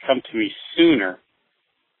come to me sooner?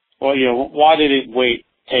 Well, why did it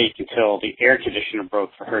take until the air conditioner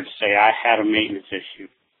broke for her to say I had a maintenance issue?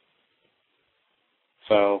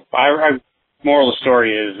 So, moral of the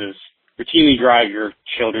story is routinely drive your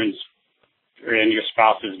children's and your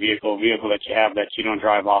spouse's vehicle, a vehicle that you have that you don't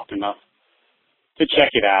drive often enough, to check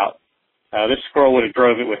it out. This squirrel would have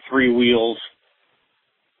drove it with 3 wheels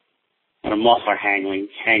and a muffler hanging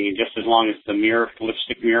just as long as the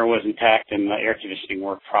lipstick mirror was intact and the air conditioning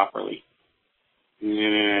worked properly.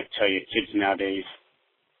 And I tell you, kids nowadays,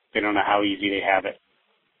 they don't know how easy they have it.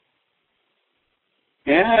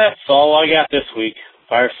 Yeah, that's all I got this week.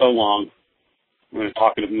 Fire so long. I'm in a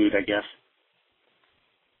talkative mood, I guess.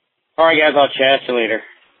 All right, guys, I'll chat you later.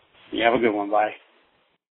 You have a good one. Bye.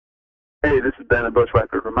 Hey, this is Ben at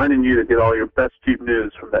Bushwhacker, reminding you to get all your best Jeep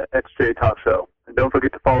news from the XJ Talk Show. And don't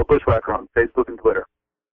forget to follow Bushwhacker on Facebook and Twitter.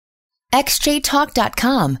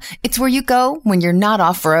 XJTalk.com. It's where you go when you're not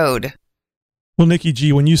off-road. Well, Nikki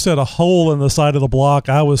G, when you said a hole in the side of the block,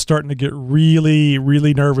 I was starting to get really,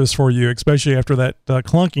 really nervous for you, especially after that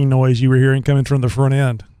clunking noise you were hearing coming from the front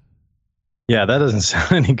end. Yeah, that doesn't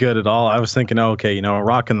sound any good at all. I was thinking, okay, a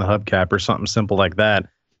rock in the hubcap or something simple like that.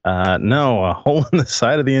 No, a hole in the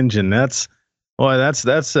side of the engine. That's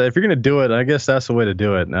if you're going to do it, I guess that's the way to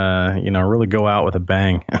do it. Really go out with a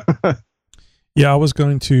bang. Yeah, I was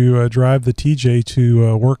going to drive the TJ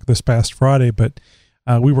to work this past Friday, but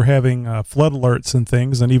we were having flood alerts and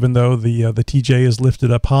things. And even though the TJ is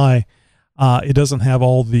lifted up high, it doesn't have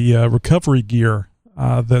all the recovery gear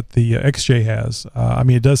that the XJ has.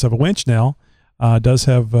 It does have a winch now. It does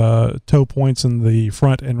have tow points in the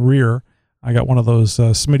front and rear. I got one of those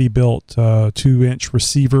Smitty built 2-inch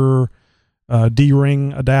receiver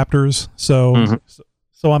D-ring adapters. So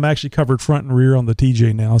I'm actually covered front and rear on the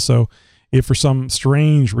TJ now. So if for some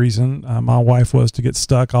strange reason my wife was to get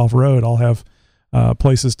stuck off road, I'll have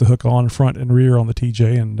places to hook on front and rear on the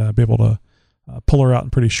TJ and be able to pull her out in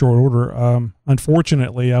pretty short order.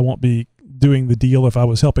 Unfortunately, I won't be doing the deal if I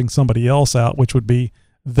was helping somebody else out, which would be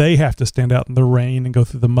they have to stand out in the rain and go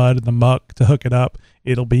through the mud and the muck to hook it up.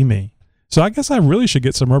 It'll be me. So I guess I really should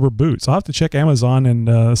get some rubber boots. I'll have to check Amazon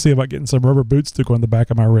and see about getting some rubber boots to go in the back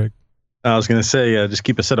of my rig. I was going to say, just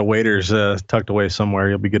keep a set of waders tucked away somewhere.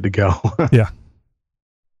 You'll be good to go. Yeah.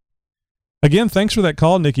 Again, thanks for that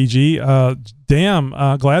call, Nikki G.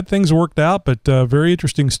 Glad things worked out, but very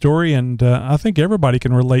interesting story. And I think everybody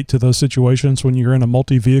can relate to those situations when you're in a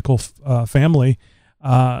multi-vehicle family.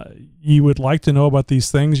 You would like to know about these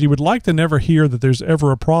things. You would like to never hear that there's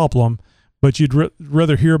ever a problem, but you'd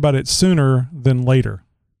rather hear about it sooner than later.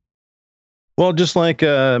 Well, just like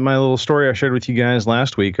my little story I shared with you guys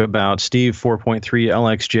last week about Steve 4.3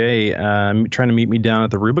 LXJ trying to meet me down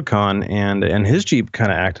at the Rubicon, and his Jeep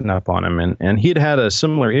kind of acting up on him, and he had a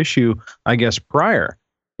similar issue, I guess, prior.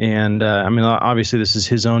 And I mean, obviously, this is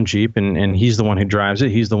his own Jeep, and he's the one who drives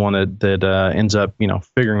it. He's the one that ends up,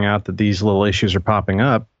 figuring out that these little issues are popping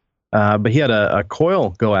up. But he had a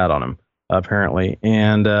coil go out on him, apparently,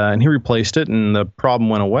 and he replaced it, and the problem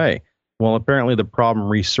went away. Well, apparently the problem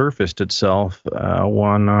resurfaced itself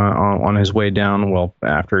on his way down. Well,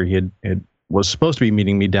 after he was supposed to be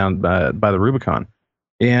meeting me down by the Rubicon,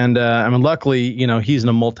 and I mean, luckily, he's in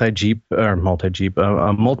a a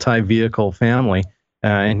multi-vehicle family,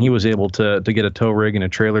 and he was able to get a tow rig and a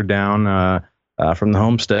trailer down from the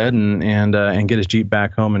homestead and get his Jeep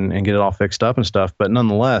back home and get it all fixed up and stuff. But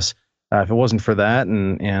nonetheless, if it wasn't for that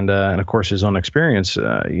and of course his own experience,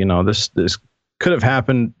 this could have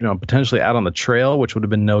happened, potentially out on the trail, which would have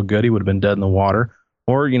been no good. He would have been dead in the water,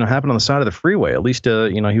 or, happened on the side of the freeway. At least, he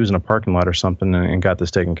was in a parking lot or something and got this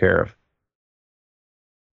taken care of.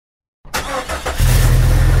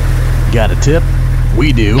 Got a tip?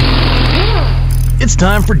 We do. It's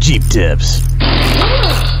time for Jeep Tips.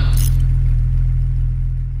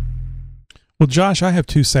 Well, Josh, I have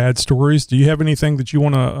two sad stories. Do you have anything that you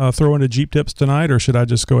want to throw into Jeep Tips tonight, or should I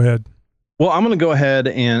just go ahead? Well, I'm going to go ahead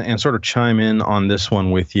and sort of chime in on this one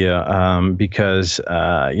with you because,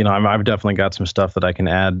 I've definitely got some stuff that I can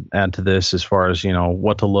add to this as far as,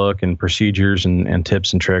 what to look and procedures and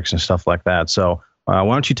tips and tricks and stuff like that. So why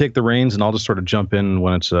don't you take the reins and I'll just sort of jump in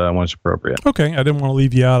when it's appropriate. Okay. I didn't want to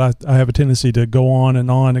leave you out. I have a tendency to go on and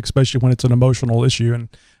on, especially when it's an emotional issue. And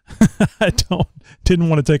I didn't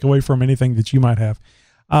want to take away from anything that you might have.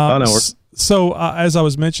 So as I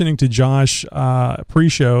was mentioning to Josh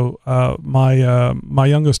pre-show, my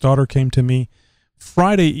youngest daughter came to me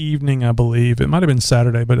Friday evening, I believe. It might have been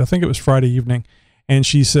Saturday, but I think it was Friday evening. And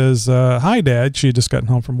she says, "Hi, Dad." She had just gotten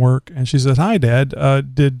home from work. And she said, "Hi, Dad.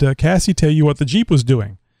 Did Cassie tell you what the Jeep was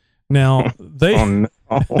doing?" Now, they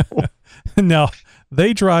now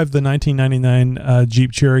they drive the 1999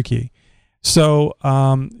 Jeep Cherokee. So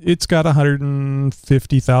it's got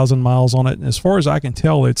 150,000 miles on it. And as far as I can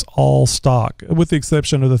tell, it's all stock, with the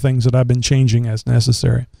exception of the things that I've been changing as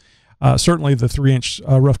necessary. Certainly the 3-inch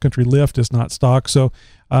rough country lift is not stock. So,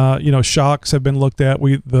 shocks have been looked at.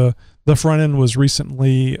 The front end was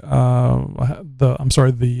recently, the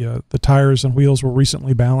tires and wheels were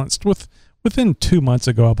recently balanced within 2 months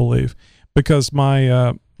ago, I believe, because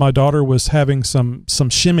my daughter was having some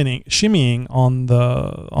shimmying on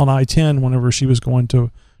I-10 whenever she was going to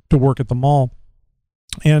work at the mall.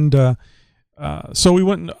 And so we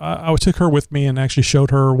went, I took her with me and actually showed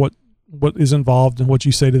her what is involved and what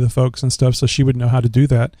you say to the folks and stuff, so she would know how to do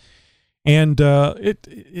that. And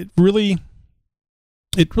it really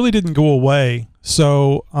didn't go away.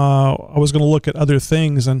 So I was going to look at other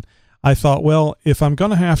things, and I thought, well, if I'm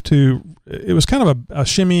going to have to, it was kind of a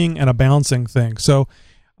shimmying and a bouncing thing. So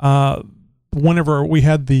whenever we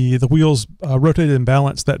had the wheels rotated and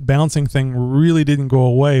balanced, that bouncing thing really didn't go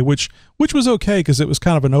away, which was okay, because it was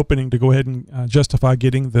kind of an opening to go ahead and justify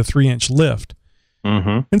getting the 3-inch lift.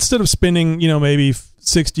 Mm-hmm. Instead of spending, maybe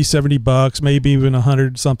 $60-$70, maybe even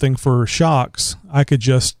 $100 something for shocks, I could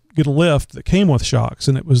just get a lift that came with shocks,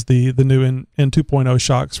 and it was the new N 2.0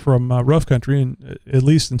 shocks from Rough Country, and at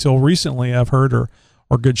least until recently I've heard are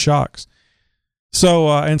good shocks. So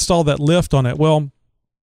I installed that lift on it. Well,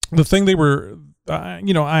 the thing they were,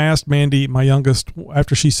 I asked Mandy, my youngest,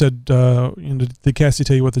 after she said, did Cassie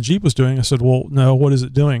tell you what the Jeep was doing? I said, well, no, what is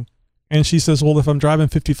it doing? And she says, well, if I'm driving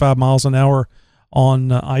 55 miles an hour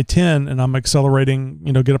on I-10 and I'm accelerating,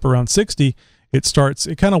 get up around 60, it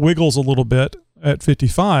kind of wiggles a little bit at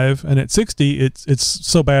 55, and at 60, it's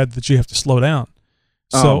so bad that you have to slow down.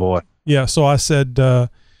 So, oh boy. Yeah. So I said,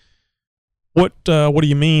 what do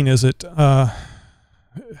you mean? Is it, how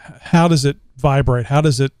does it vibrate? How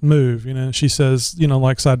does it move? She says,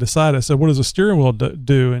 like side to side. I said, what does a steering wheel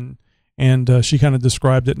do? And she kind of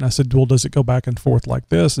described it, and I said, well, does it go back and forth like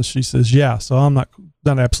this? And she says, yeah. So I'm not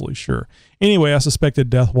absolutely sure. Anyway, I suspected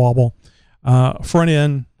death wobble. Front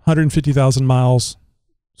end, 150,000 miles,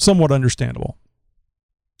 somewhat understandable.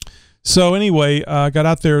 So anyway, I got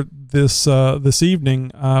out there this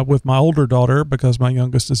evening with my older daughter, because my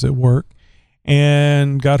youngest is at work,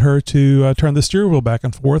 and got her to turn the steering wheel back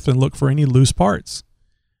and forth and look for any loose parts.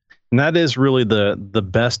 And that is really the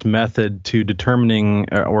best method to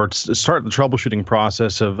determining or start the troubleshooting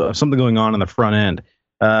process of something going on in the front end.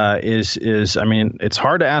 I mean, it's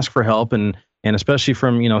hard to ask for help, and especially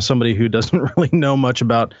from somebody who doesn't really know much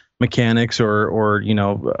about mechanics or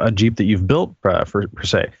a Jeep that you've built per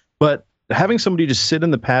se. But having somebody just sit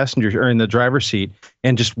in the passenger or in the driver's seat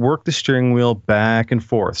and just work the steering wheel back and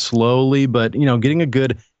forth slowly, but getting a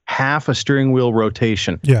good half a steering wheel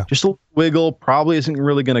rotation. Yeah. Just a wiggle probably isn't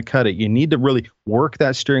really going to cut it. You need to really work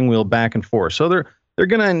that steering wheel back and forth. So they're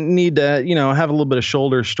going to need to, have a little bit of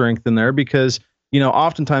shoulder strength in there because,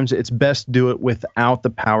 oftentimes it's best to do it without the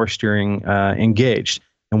power steering engaged.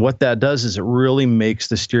 And what that does is it really makes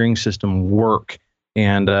the steering system work.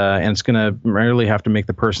 And it's going to really have to make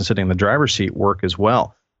the person sitting in the driver's seat work as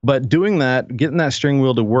well. But doing that, getting that steering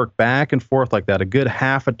wheel to work back and forth like that, a good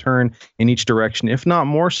half a turn in each direction, if not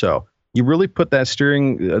more so, you really put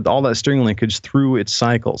that all that steering linkage through its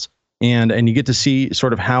cycles. And you get to see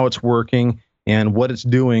sort of how it's working and what it's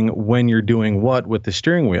doing when you're doing what with the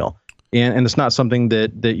steering wheel. And it's not something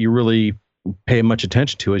that you really pay much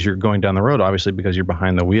attention to as you're going down the road, obviously, because you're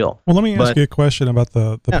behind the wheel. Well, let me ask you a question about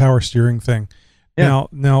the power steering thing. Yeah.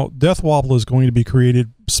 Now, Death Wobble is going to be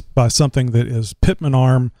created by something that is Pitman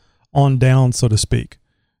arm on down, so to speak.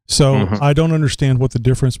 So I don't understand what the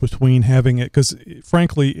difference between having it, because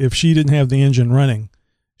frankly, if she didn't have the engine running,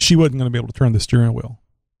 she wasn't going to be able to turn the steering wheel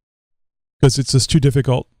because it's just too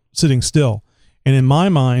difficult sitting still. And in my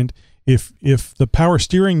mind, if the power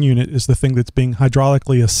steering unit is the thing that's being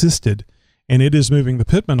hydraulically assisted and it is moving the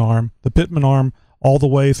Pitman arm all the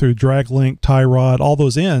way through drag link, tie rod, all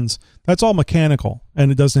those ends, that's all mechanical,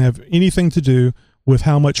 and it doesn't have anything to do with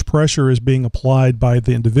how much pressure is being applied by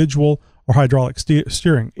the individual or hydraulic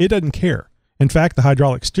steering. It doesn't care. In fact, the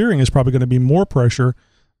hydraulic steering is probably going to be more pressure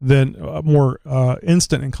than more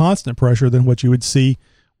instant and constant pressure than what you would see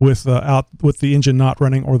with the engine not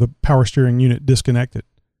running or the power steering unit disconnected.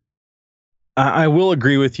 I will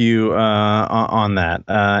agree with you on that,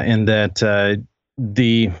 in that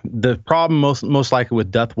the problem most likely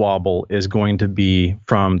with Death Wobble is going to be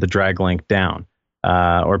from the drag link down,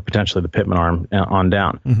 or potentially the Pitman arm on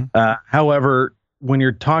down. However, when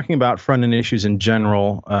you're talking about front end issues in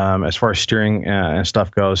general, as far as steering and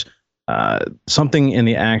stuff goes, something in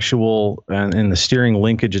the actual in the steering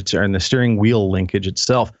linkage or in the steering wheel linkage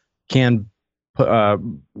itself can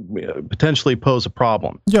potentially pose a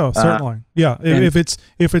problem. Yeah, certainly. If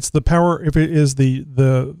it's the power, if it is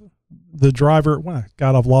the driver, well,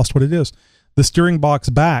 God, I've lost what it is. The steering box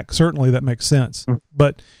back, certainly that makes sense.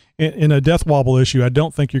 But in a Death Wobble issue, I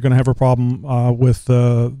don't think you're going to have a problem with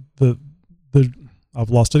the I've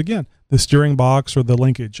lost it again. The steering box or the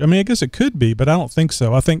linkage. I mean, I guess it could be, but I don't think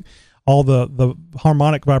so. I think all the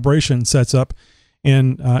harmonic vibration sets up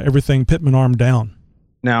in everything Pitman arm down.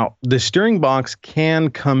 Now, the steering box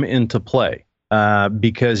can come into play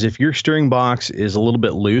because if your steering box is a little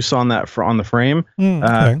bit loose on that on the frame,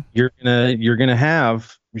 you're definitely gonna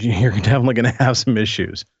have some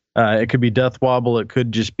issues. It could be Death Wobble. It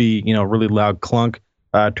could just be really loud clunk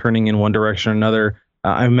turning in one direction or another.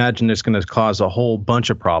 I imagine it's going to cause a whole bunch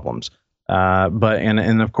of problems. But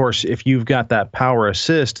of course, if you've got that power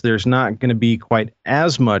assist, there's not going to be quite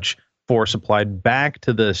as much force applied back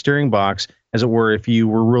to the steering box as it were if you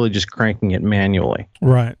were really just cranking it manually.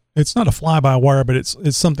 Right. It's not a fly-by-wire, but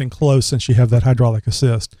it's something close since you have that hydraulic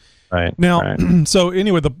assist. Right. Now, so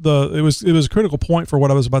anyway, it was a critical point for what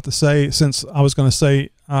I was about to say. Since I was going to say,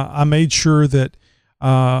 I made sure that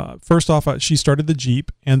first off, she started the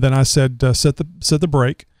Jeep, and then I said set the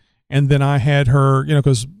brake, and then I had her,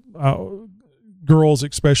 because girls,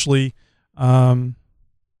 especially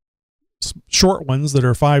short ones that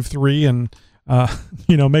are 5'3" and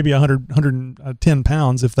maybe 110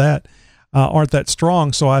 pounds, if that, aren't that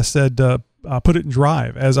strong. So I said put it in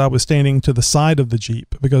drive as I was standing to the side of the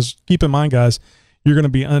Jeep, because keep in mind, guys, you're going to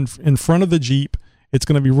be in front of the Jeep. It's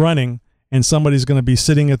going to be running, and somebody's going to be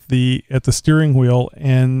sitting at the steering wheel,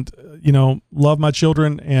 and love my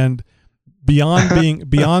children, and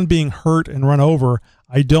beyond being hurt and run over,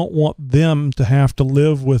 I don't want them to have to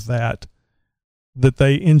live with that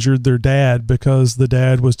they injured their dad because the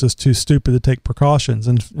dad was just too stupid to take precautions.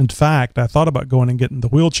 And in fact, I thought about going and getting the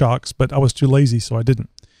wheel chocks, but I was too lazy, so I didn't.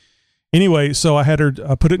 Anyway, so I had her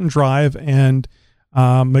put it in drive and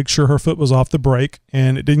make sure her foot was off the brake,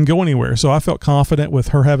 and it didn't go anywhere. So I felt confident with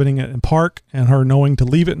her having it in park and her knowing to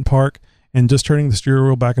leave it in park and just turning the steering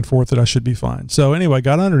wheel back and forth that I should be fine. So anyway, I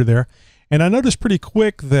got under there, and I noticed pretty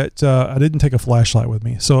quick that I didn't take a flashlight with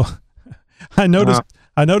me. So I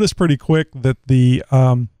noticed pretty quick that the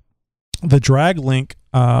drag link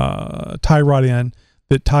tie rod end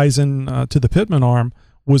that ties in to the Pitman arm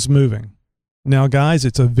was moving. Now, guys,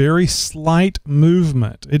 it's a very slight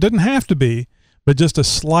movement. It doesn't have to be, but just a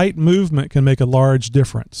slight movement can make a large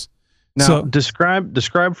difference. Now, so,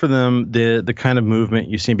 describe for them the kind of movement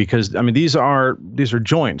you see, because I mean these are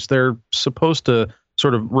joints. They're supposed to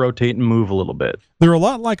sort of rotate and move a little bit. They're a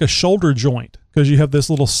lot like a shoulder joint because you have this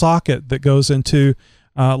little socket that goes into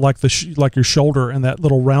like your shoulder, and that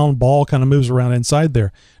little round ball kind of moves around inside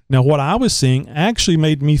there. Now, what I was seeing actually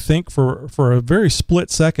made me think for a very split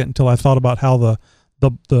second until I thought about how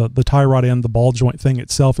the tie rod end, the ball joint thing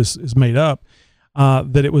itself is made up,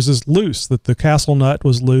 that it was as loose, that the castle nut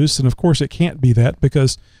was loose. And of course it can't be that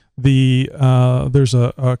because there's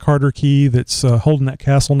a Carter key that's holding that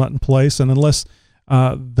castle nut in place. And unless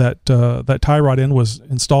that tie rod end was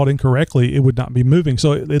installed incorrectly, it would not be moving.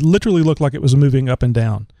 So it literally looked like it was moving up and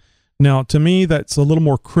down. Now, to me, that's a little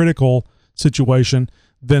more critical situation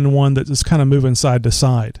than one that is kind of moving side to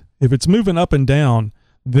side. If it's moving up and down,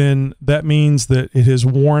 then that means that it has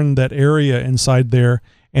worn that area inside there,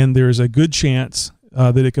 and there's a good chance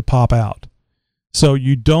that it could pop out. So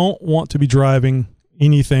you don't want to be driving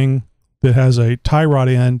anything that has a tie rod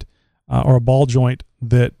end or a ball joint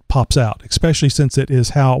that pops out, especially since it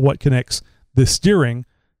is what connects the steering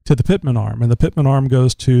to the pitman arm, and the pitman arm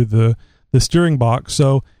goes to the steering box.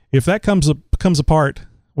 So if that comes apart,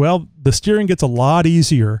 well, the steering gets a lot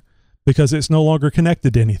easier because it's no longer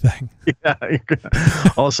connected to anything. Yeah.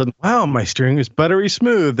 All of a sudden, wow, my steering is buttery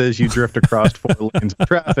smooth as you drift across 4 lanes of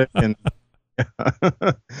traffic. And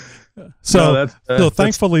so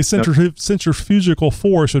thankfully, centrifugal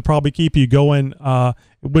force would probably keep you going. It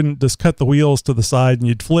wouldn't just cut the wheels to the side and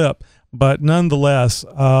you'd flip. But nonetheless,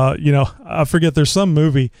 I forget, there's some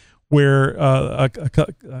movie where a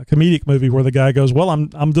comedic movie where the guy goes, well,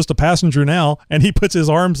 I'm just a passenger now, and he puts his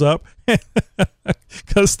arms up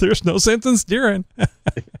because there's no sense in steering.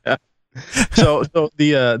 Yeah. So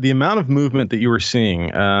the amount of movement that you were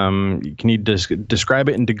seeing, can you describe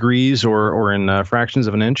it in degrees or in fractions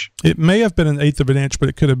of an inch? It may have been 1/8 of an inch, but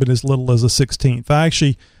it could have been as little as a 1/16. I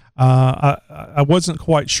actually, I wasn't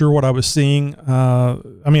quite sure what I was seeing.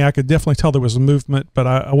 I mean, I could definitely tell there was a movement, but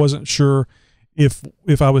I wasn't sure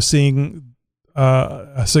if I was seeing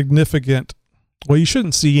a significant. Well, you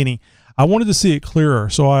shouldn't see any. I wanted to see it clearer,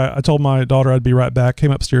 so I told my daughter I'd be right back.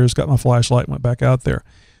 Came upstairs, got my flashlight, went back out there.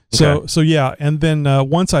 Okay. So yeah, and then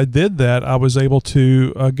once I did that, I was able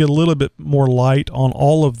to get a little bit more light on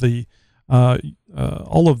all of the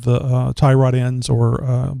tie rod ends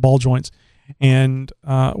or ball joints. And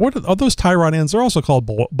what are those tie rod ends? They're also called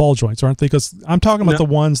ball joints, aren't they? Because I'm talking about the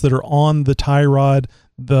ones that are on the tie rod,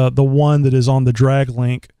 the one that is on the drag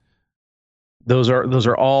link. Those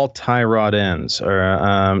are all tie rod ends,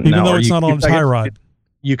 or even though it's not on a tie rod.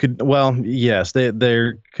 You could, well, yes, they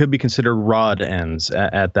could be considered rod ends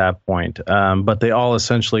at that point, but they all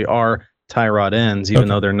essentially are tie rod ends, even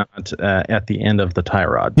though they're not at the end of the tie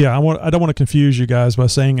rod. Yeah, I don't want to confuse you guys by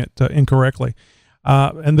saying it incorrectly.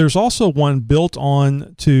 And there's also one built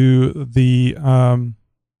on to the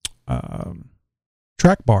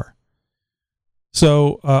track bar.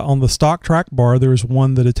 So on the stock track bar, there's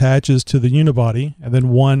one that attaches to the unibody, and then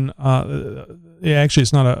one. Actually,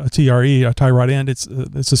 it's not a TRE, a tie rod end. It's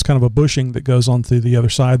just kind of a bushing that goes onto the other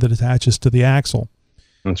side that attaches to the axle.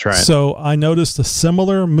 That's right. So I noticed a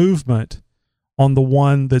similar movement on the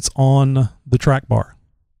one that's on the track bar.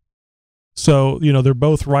 So they're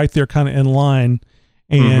both right there, kind of in line,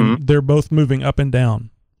 and they're both moving up and down.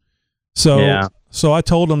 So so I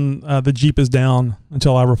told them the Jeep is down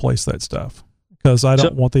until I replace that stuff because I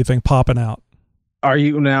don't want anything popping out. Are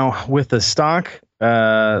you now with the stock?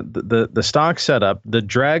 The stock setup, the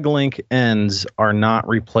drag link ends are not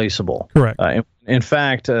replaceable. Correct. In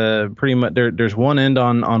fact, pretty much there's one end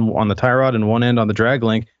on the tie rod and one end on the drag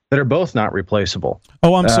link that are both not replaceable.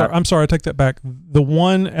 Oh, I'm sorry. I take that back. The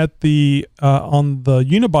one at the on the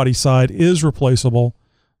unibody side is replaceable.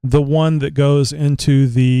 The one that goes into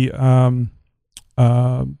the onto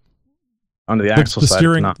the axle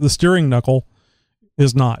side, the steering knuckle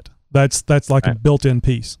is not. That's like a built-in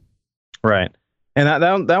piece. Right. And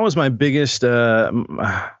that was my biggest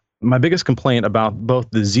complaint about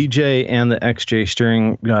both the ZJ and the XJ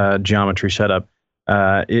steering geometry setup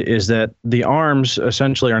is that the arms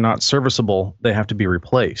essentially are not serviceable; they have to be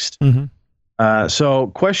replaced. So,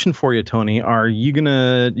 question for you, Tony: are you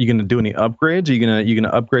gonna do any upgrades? Are you gonna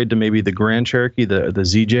upgrade to maybe the Grand Cherokee, the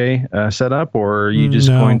ZJ setup, or are you just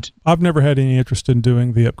going to? I've never had any interest in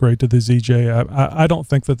doing the upgrade to the ZJ. I don't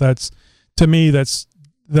think that's to me that's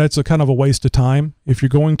a kind of a waste of time. If you're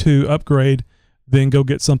going to upgrade, then go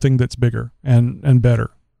get something that's bigger and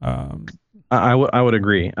better. I would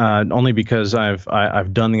agree. Only because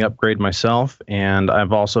I've done the upgrade myself, and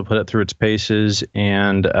I've also put it through its paces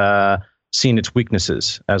and seen its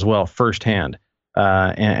weaknesses as well firsthand.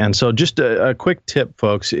 And so, just a quick tip,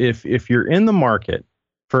 folks: if you're in the market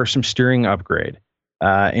for some steering upgrade,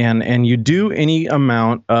 and you do any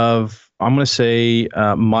amount of, I'm going to say,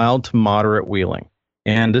 mild to moderate wheeling.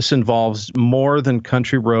 And this involves more than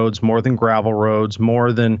country roads, more than gravel roads,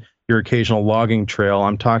 more than your occasional logging trail.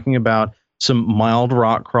 I'm talking about some mild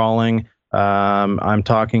rock crawling. I'm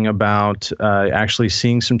talking about actually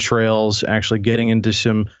seeing some trails, actually getting into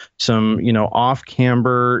some off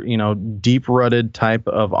camber, deep rutted type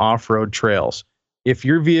of off-road trails. If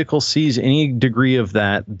your vehicle sees any degree of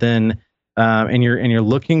that, then and you're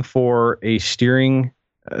looking for a steering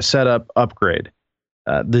setup upgrade,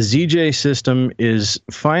 the ZJ system is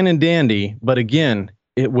fine and dandy, but again,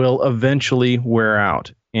 it will eventually wear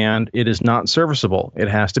out, and it is not serviceable. It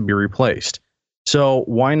has to be replaced. So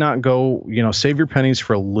why not go, save your pennies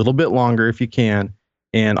for a little bit longer if you can.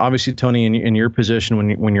 And obviously, Tony, in your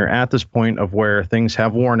position, when you're at this point of where things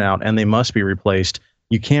have worn out and they must be replaced,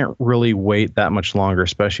 you can't really wait that much longer,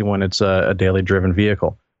 especially when it's a daily driven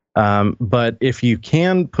vehicle. But if you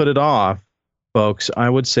can put it off, folks, I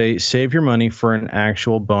would say save your money for an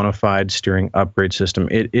actual bona fide steering upgrade system.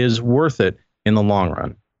 It is worth it in the long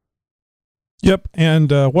run. Yep,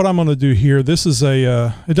 and what I'm going to do here, this is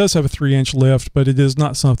it does have a 3-inch lift, but it is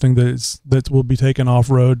not something that will be taken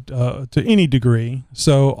off-road to any degree.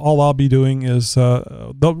 So all I'll be doing is,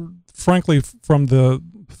 frankly, from the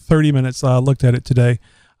 30 minutes I looked at it today,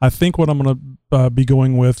 I think what I'm going to be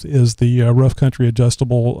going with is the Rough Country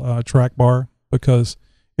adjustable track bar, because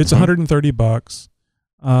it's $130.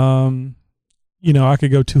 I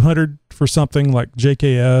could go $200 for something like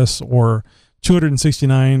JKS, or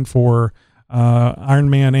 $269 for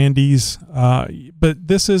Ironman Andes, but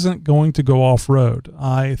this isn't going to go off-road.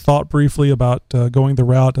 I thought briefly about going the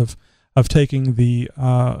route of taking the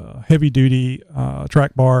heavy-duty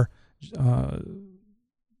track bar,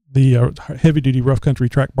 the heavy-duty Rough Country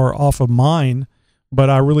track bar off of mine, but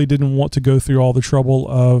I really didn't want to go through all the trouble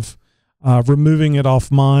of removing it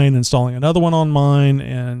off mine, installing another one on mine,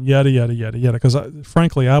 and yada, yada, yada, yada. Because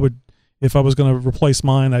frankly, I would, if I was going to replace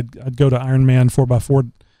mine, I'd go to Ironman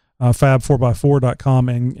 4x4, fab4x4.com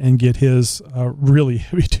and get his really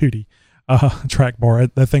heavy duty track bar.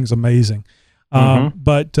 That thing's amazing.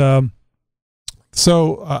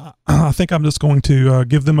 So I think I'm just going to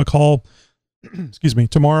give them a call, excuse me,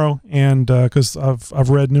 tomorrow. And because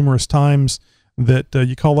I've read numerous times that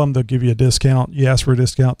you call them, they'll give you a discount. You ask for a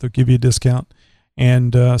discount, they'll give you a discount,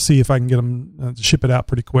 and see if I can get them to ship it out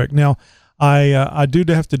pretty quick. Now, I do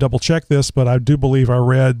have to double check this, but I do believe I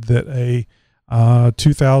read that a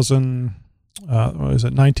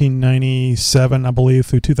 1997, I believe,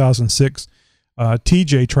 through 2006,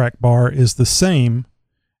 TJ track bar is the same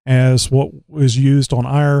as what was used on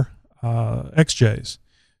our XJs.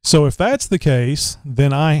 So if that's the case,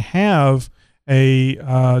 then I have a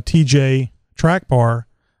TJ track bar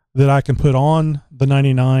that I can put on the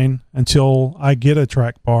 99 until I get a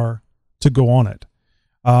track bar to go on it.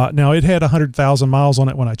 Now, it had 100,000 miles on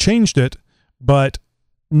it when I changed it, but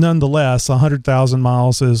nonetheless, 100,000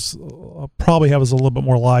 miles is probably has a little bit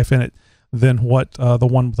more life in it than what the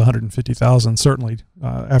one with 150,000. Certainly,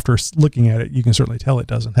 after looking at it, you can certainly tell it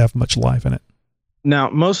doesn't have much life in it.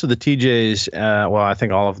 Now, most of the TJs, well, I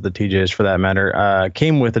think all of the TJs for that matter,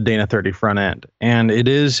 came with a Dana 30 front end, and it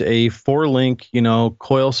is a 4-link,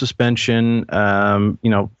 coil suspension,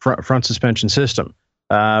 front suspension system.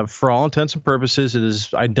 For all intents and purposes, it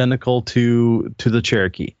is identical to the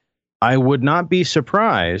Cherokee. I would not be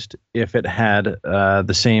surprised if it had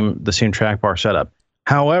the same track bar setup.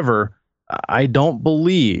 However, I don't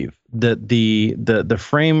believe that the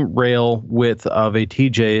frame rail width of a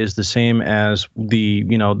TJ is the same as where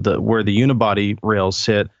the unibody rails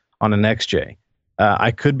sit on an XJ.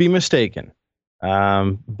 I could be mistaken,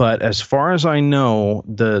 but as far as I know,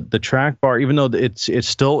 the track bar, even though it's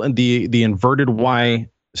still in the inverted Y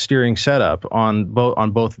steering setup on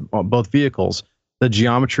both vehicles, the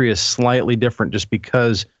geometry is slightly different just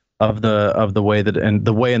because of the way that and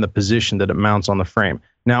the position that it mounts on the frame.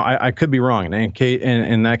 Now, I could be wrong.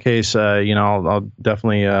 In that case, I'll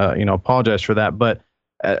definitely apologize for that. But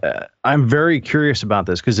I'm very curious about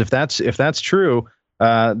this, because if that's true,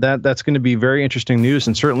 that's going to be very interesting news,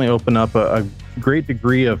 and certainly open up a great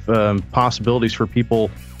degree of possibilities for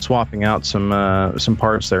people swapping out some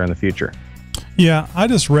parts there in the future. Yeah, I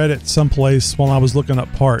just read it someplace while I was looking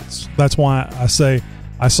up parts. That's why I say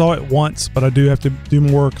I saw it once, but I do have to do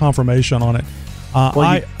more confirmation on it.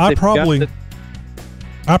 I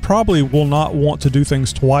probably will not want to do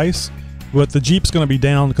things twice, but the Jeep's going to be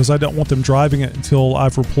down because I don't want them driving it until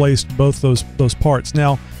I've replaced both those parts.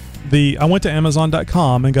 Now, I went to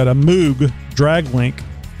Amazon.com and got a Moog drag link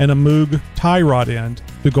and a Moog tie rod end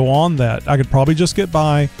to go on that. I could probably just get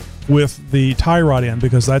by with the tie rod end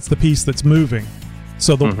because that's the piece that's moving.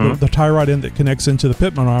 So the tie rod end that connects into the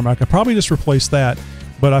Pitman arm, I could probably just replace that.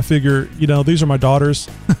 But I figure, these are my daughters.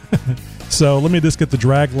 So let me just get the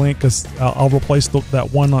drag link, because I'll replace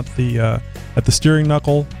that one at the steering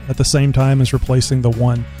knuckle at the same time as replacing the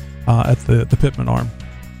one at the Pitman arm.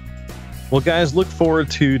 Well, guys, look forward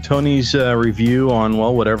to Tony's review on,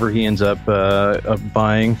 whatever he ends up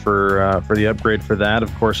buying for the upgrade for that.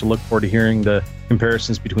 Of course, I look forward to hearing the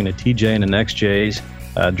comparisons between a TJ and an XJ's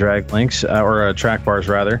drag links, or track bars,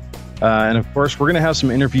 rather. And, of course, we're going to have some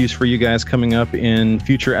interviews for you guys coming up in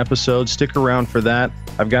future episodes. Stick around for that.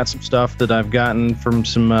 I've got some stuff that I've gotten from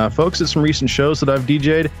some folks at some recent shows that I've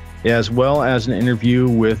DJ'd, as well as an interview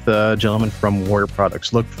with a gentleman from Warrior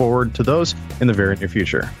Products. Look forward to those in the very near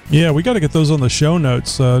future. Yeah, we got to get those on the show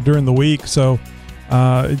notes during the week, so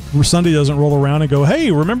Sunday doesn't roll around and go,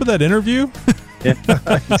 hey, remember that interview? Yeah,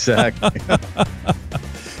 exactly.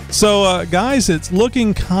 So, guys, it's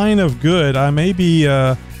looking kind of good. I may be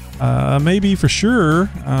for sure,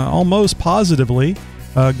 almost positively,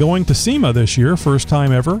 going to SEMA this year, first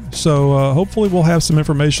time ever. So hopefully we'll have some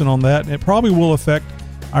information on that. It probably will affect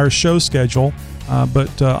our show schedule,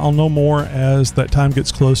 but I'll know more as that time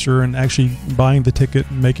gets closer and actually buying the ticket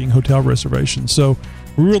and making hotel reservations. So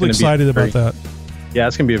we're really excited about that. Yeah,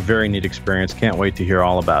 it's going to be a very neat experience. Can't wait to hear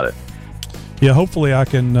all about it. Yeah, hopefully I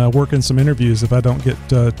can work in some interviews if I don't get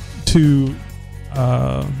too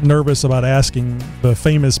nervous about asking the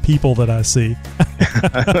famous people that I see.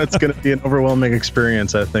 It's going to be an overwhelming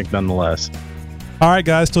experience, I think, nonetheless. All right,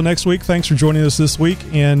 guys, till next week. Thanks for joining us this week.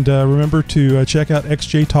 And remember to check out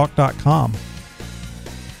xjtalk.com.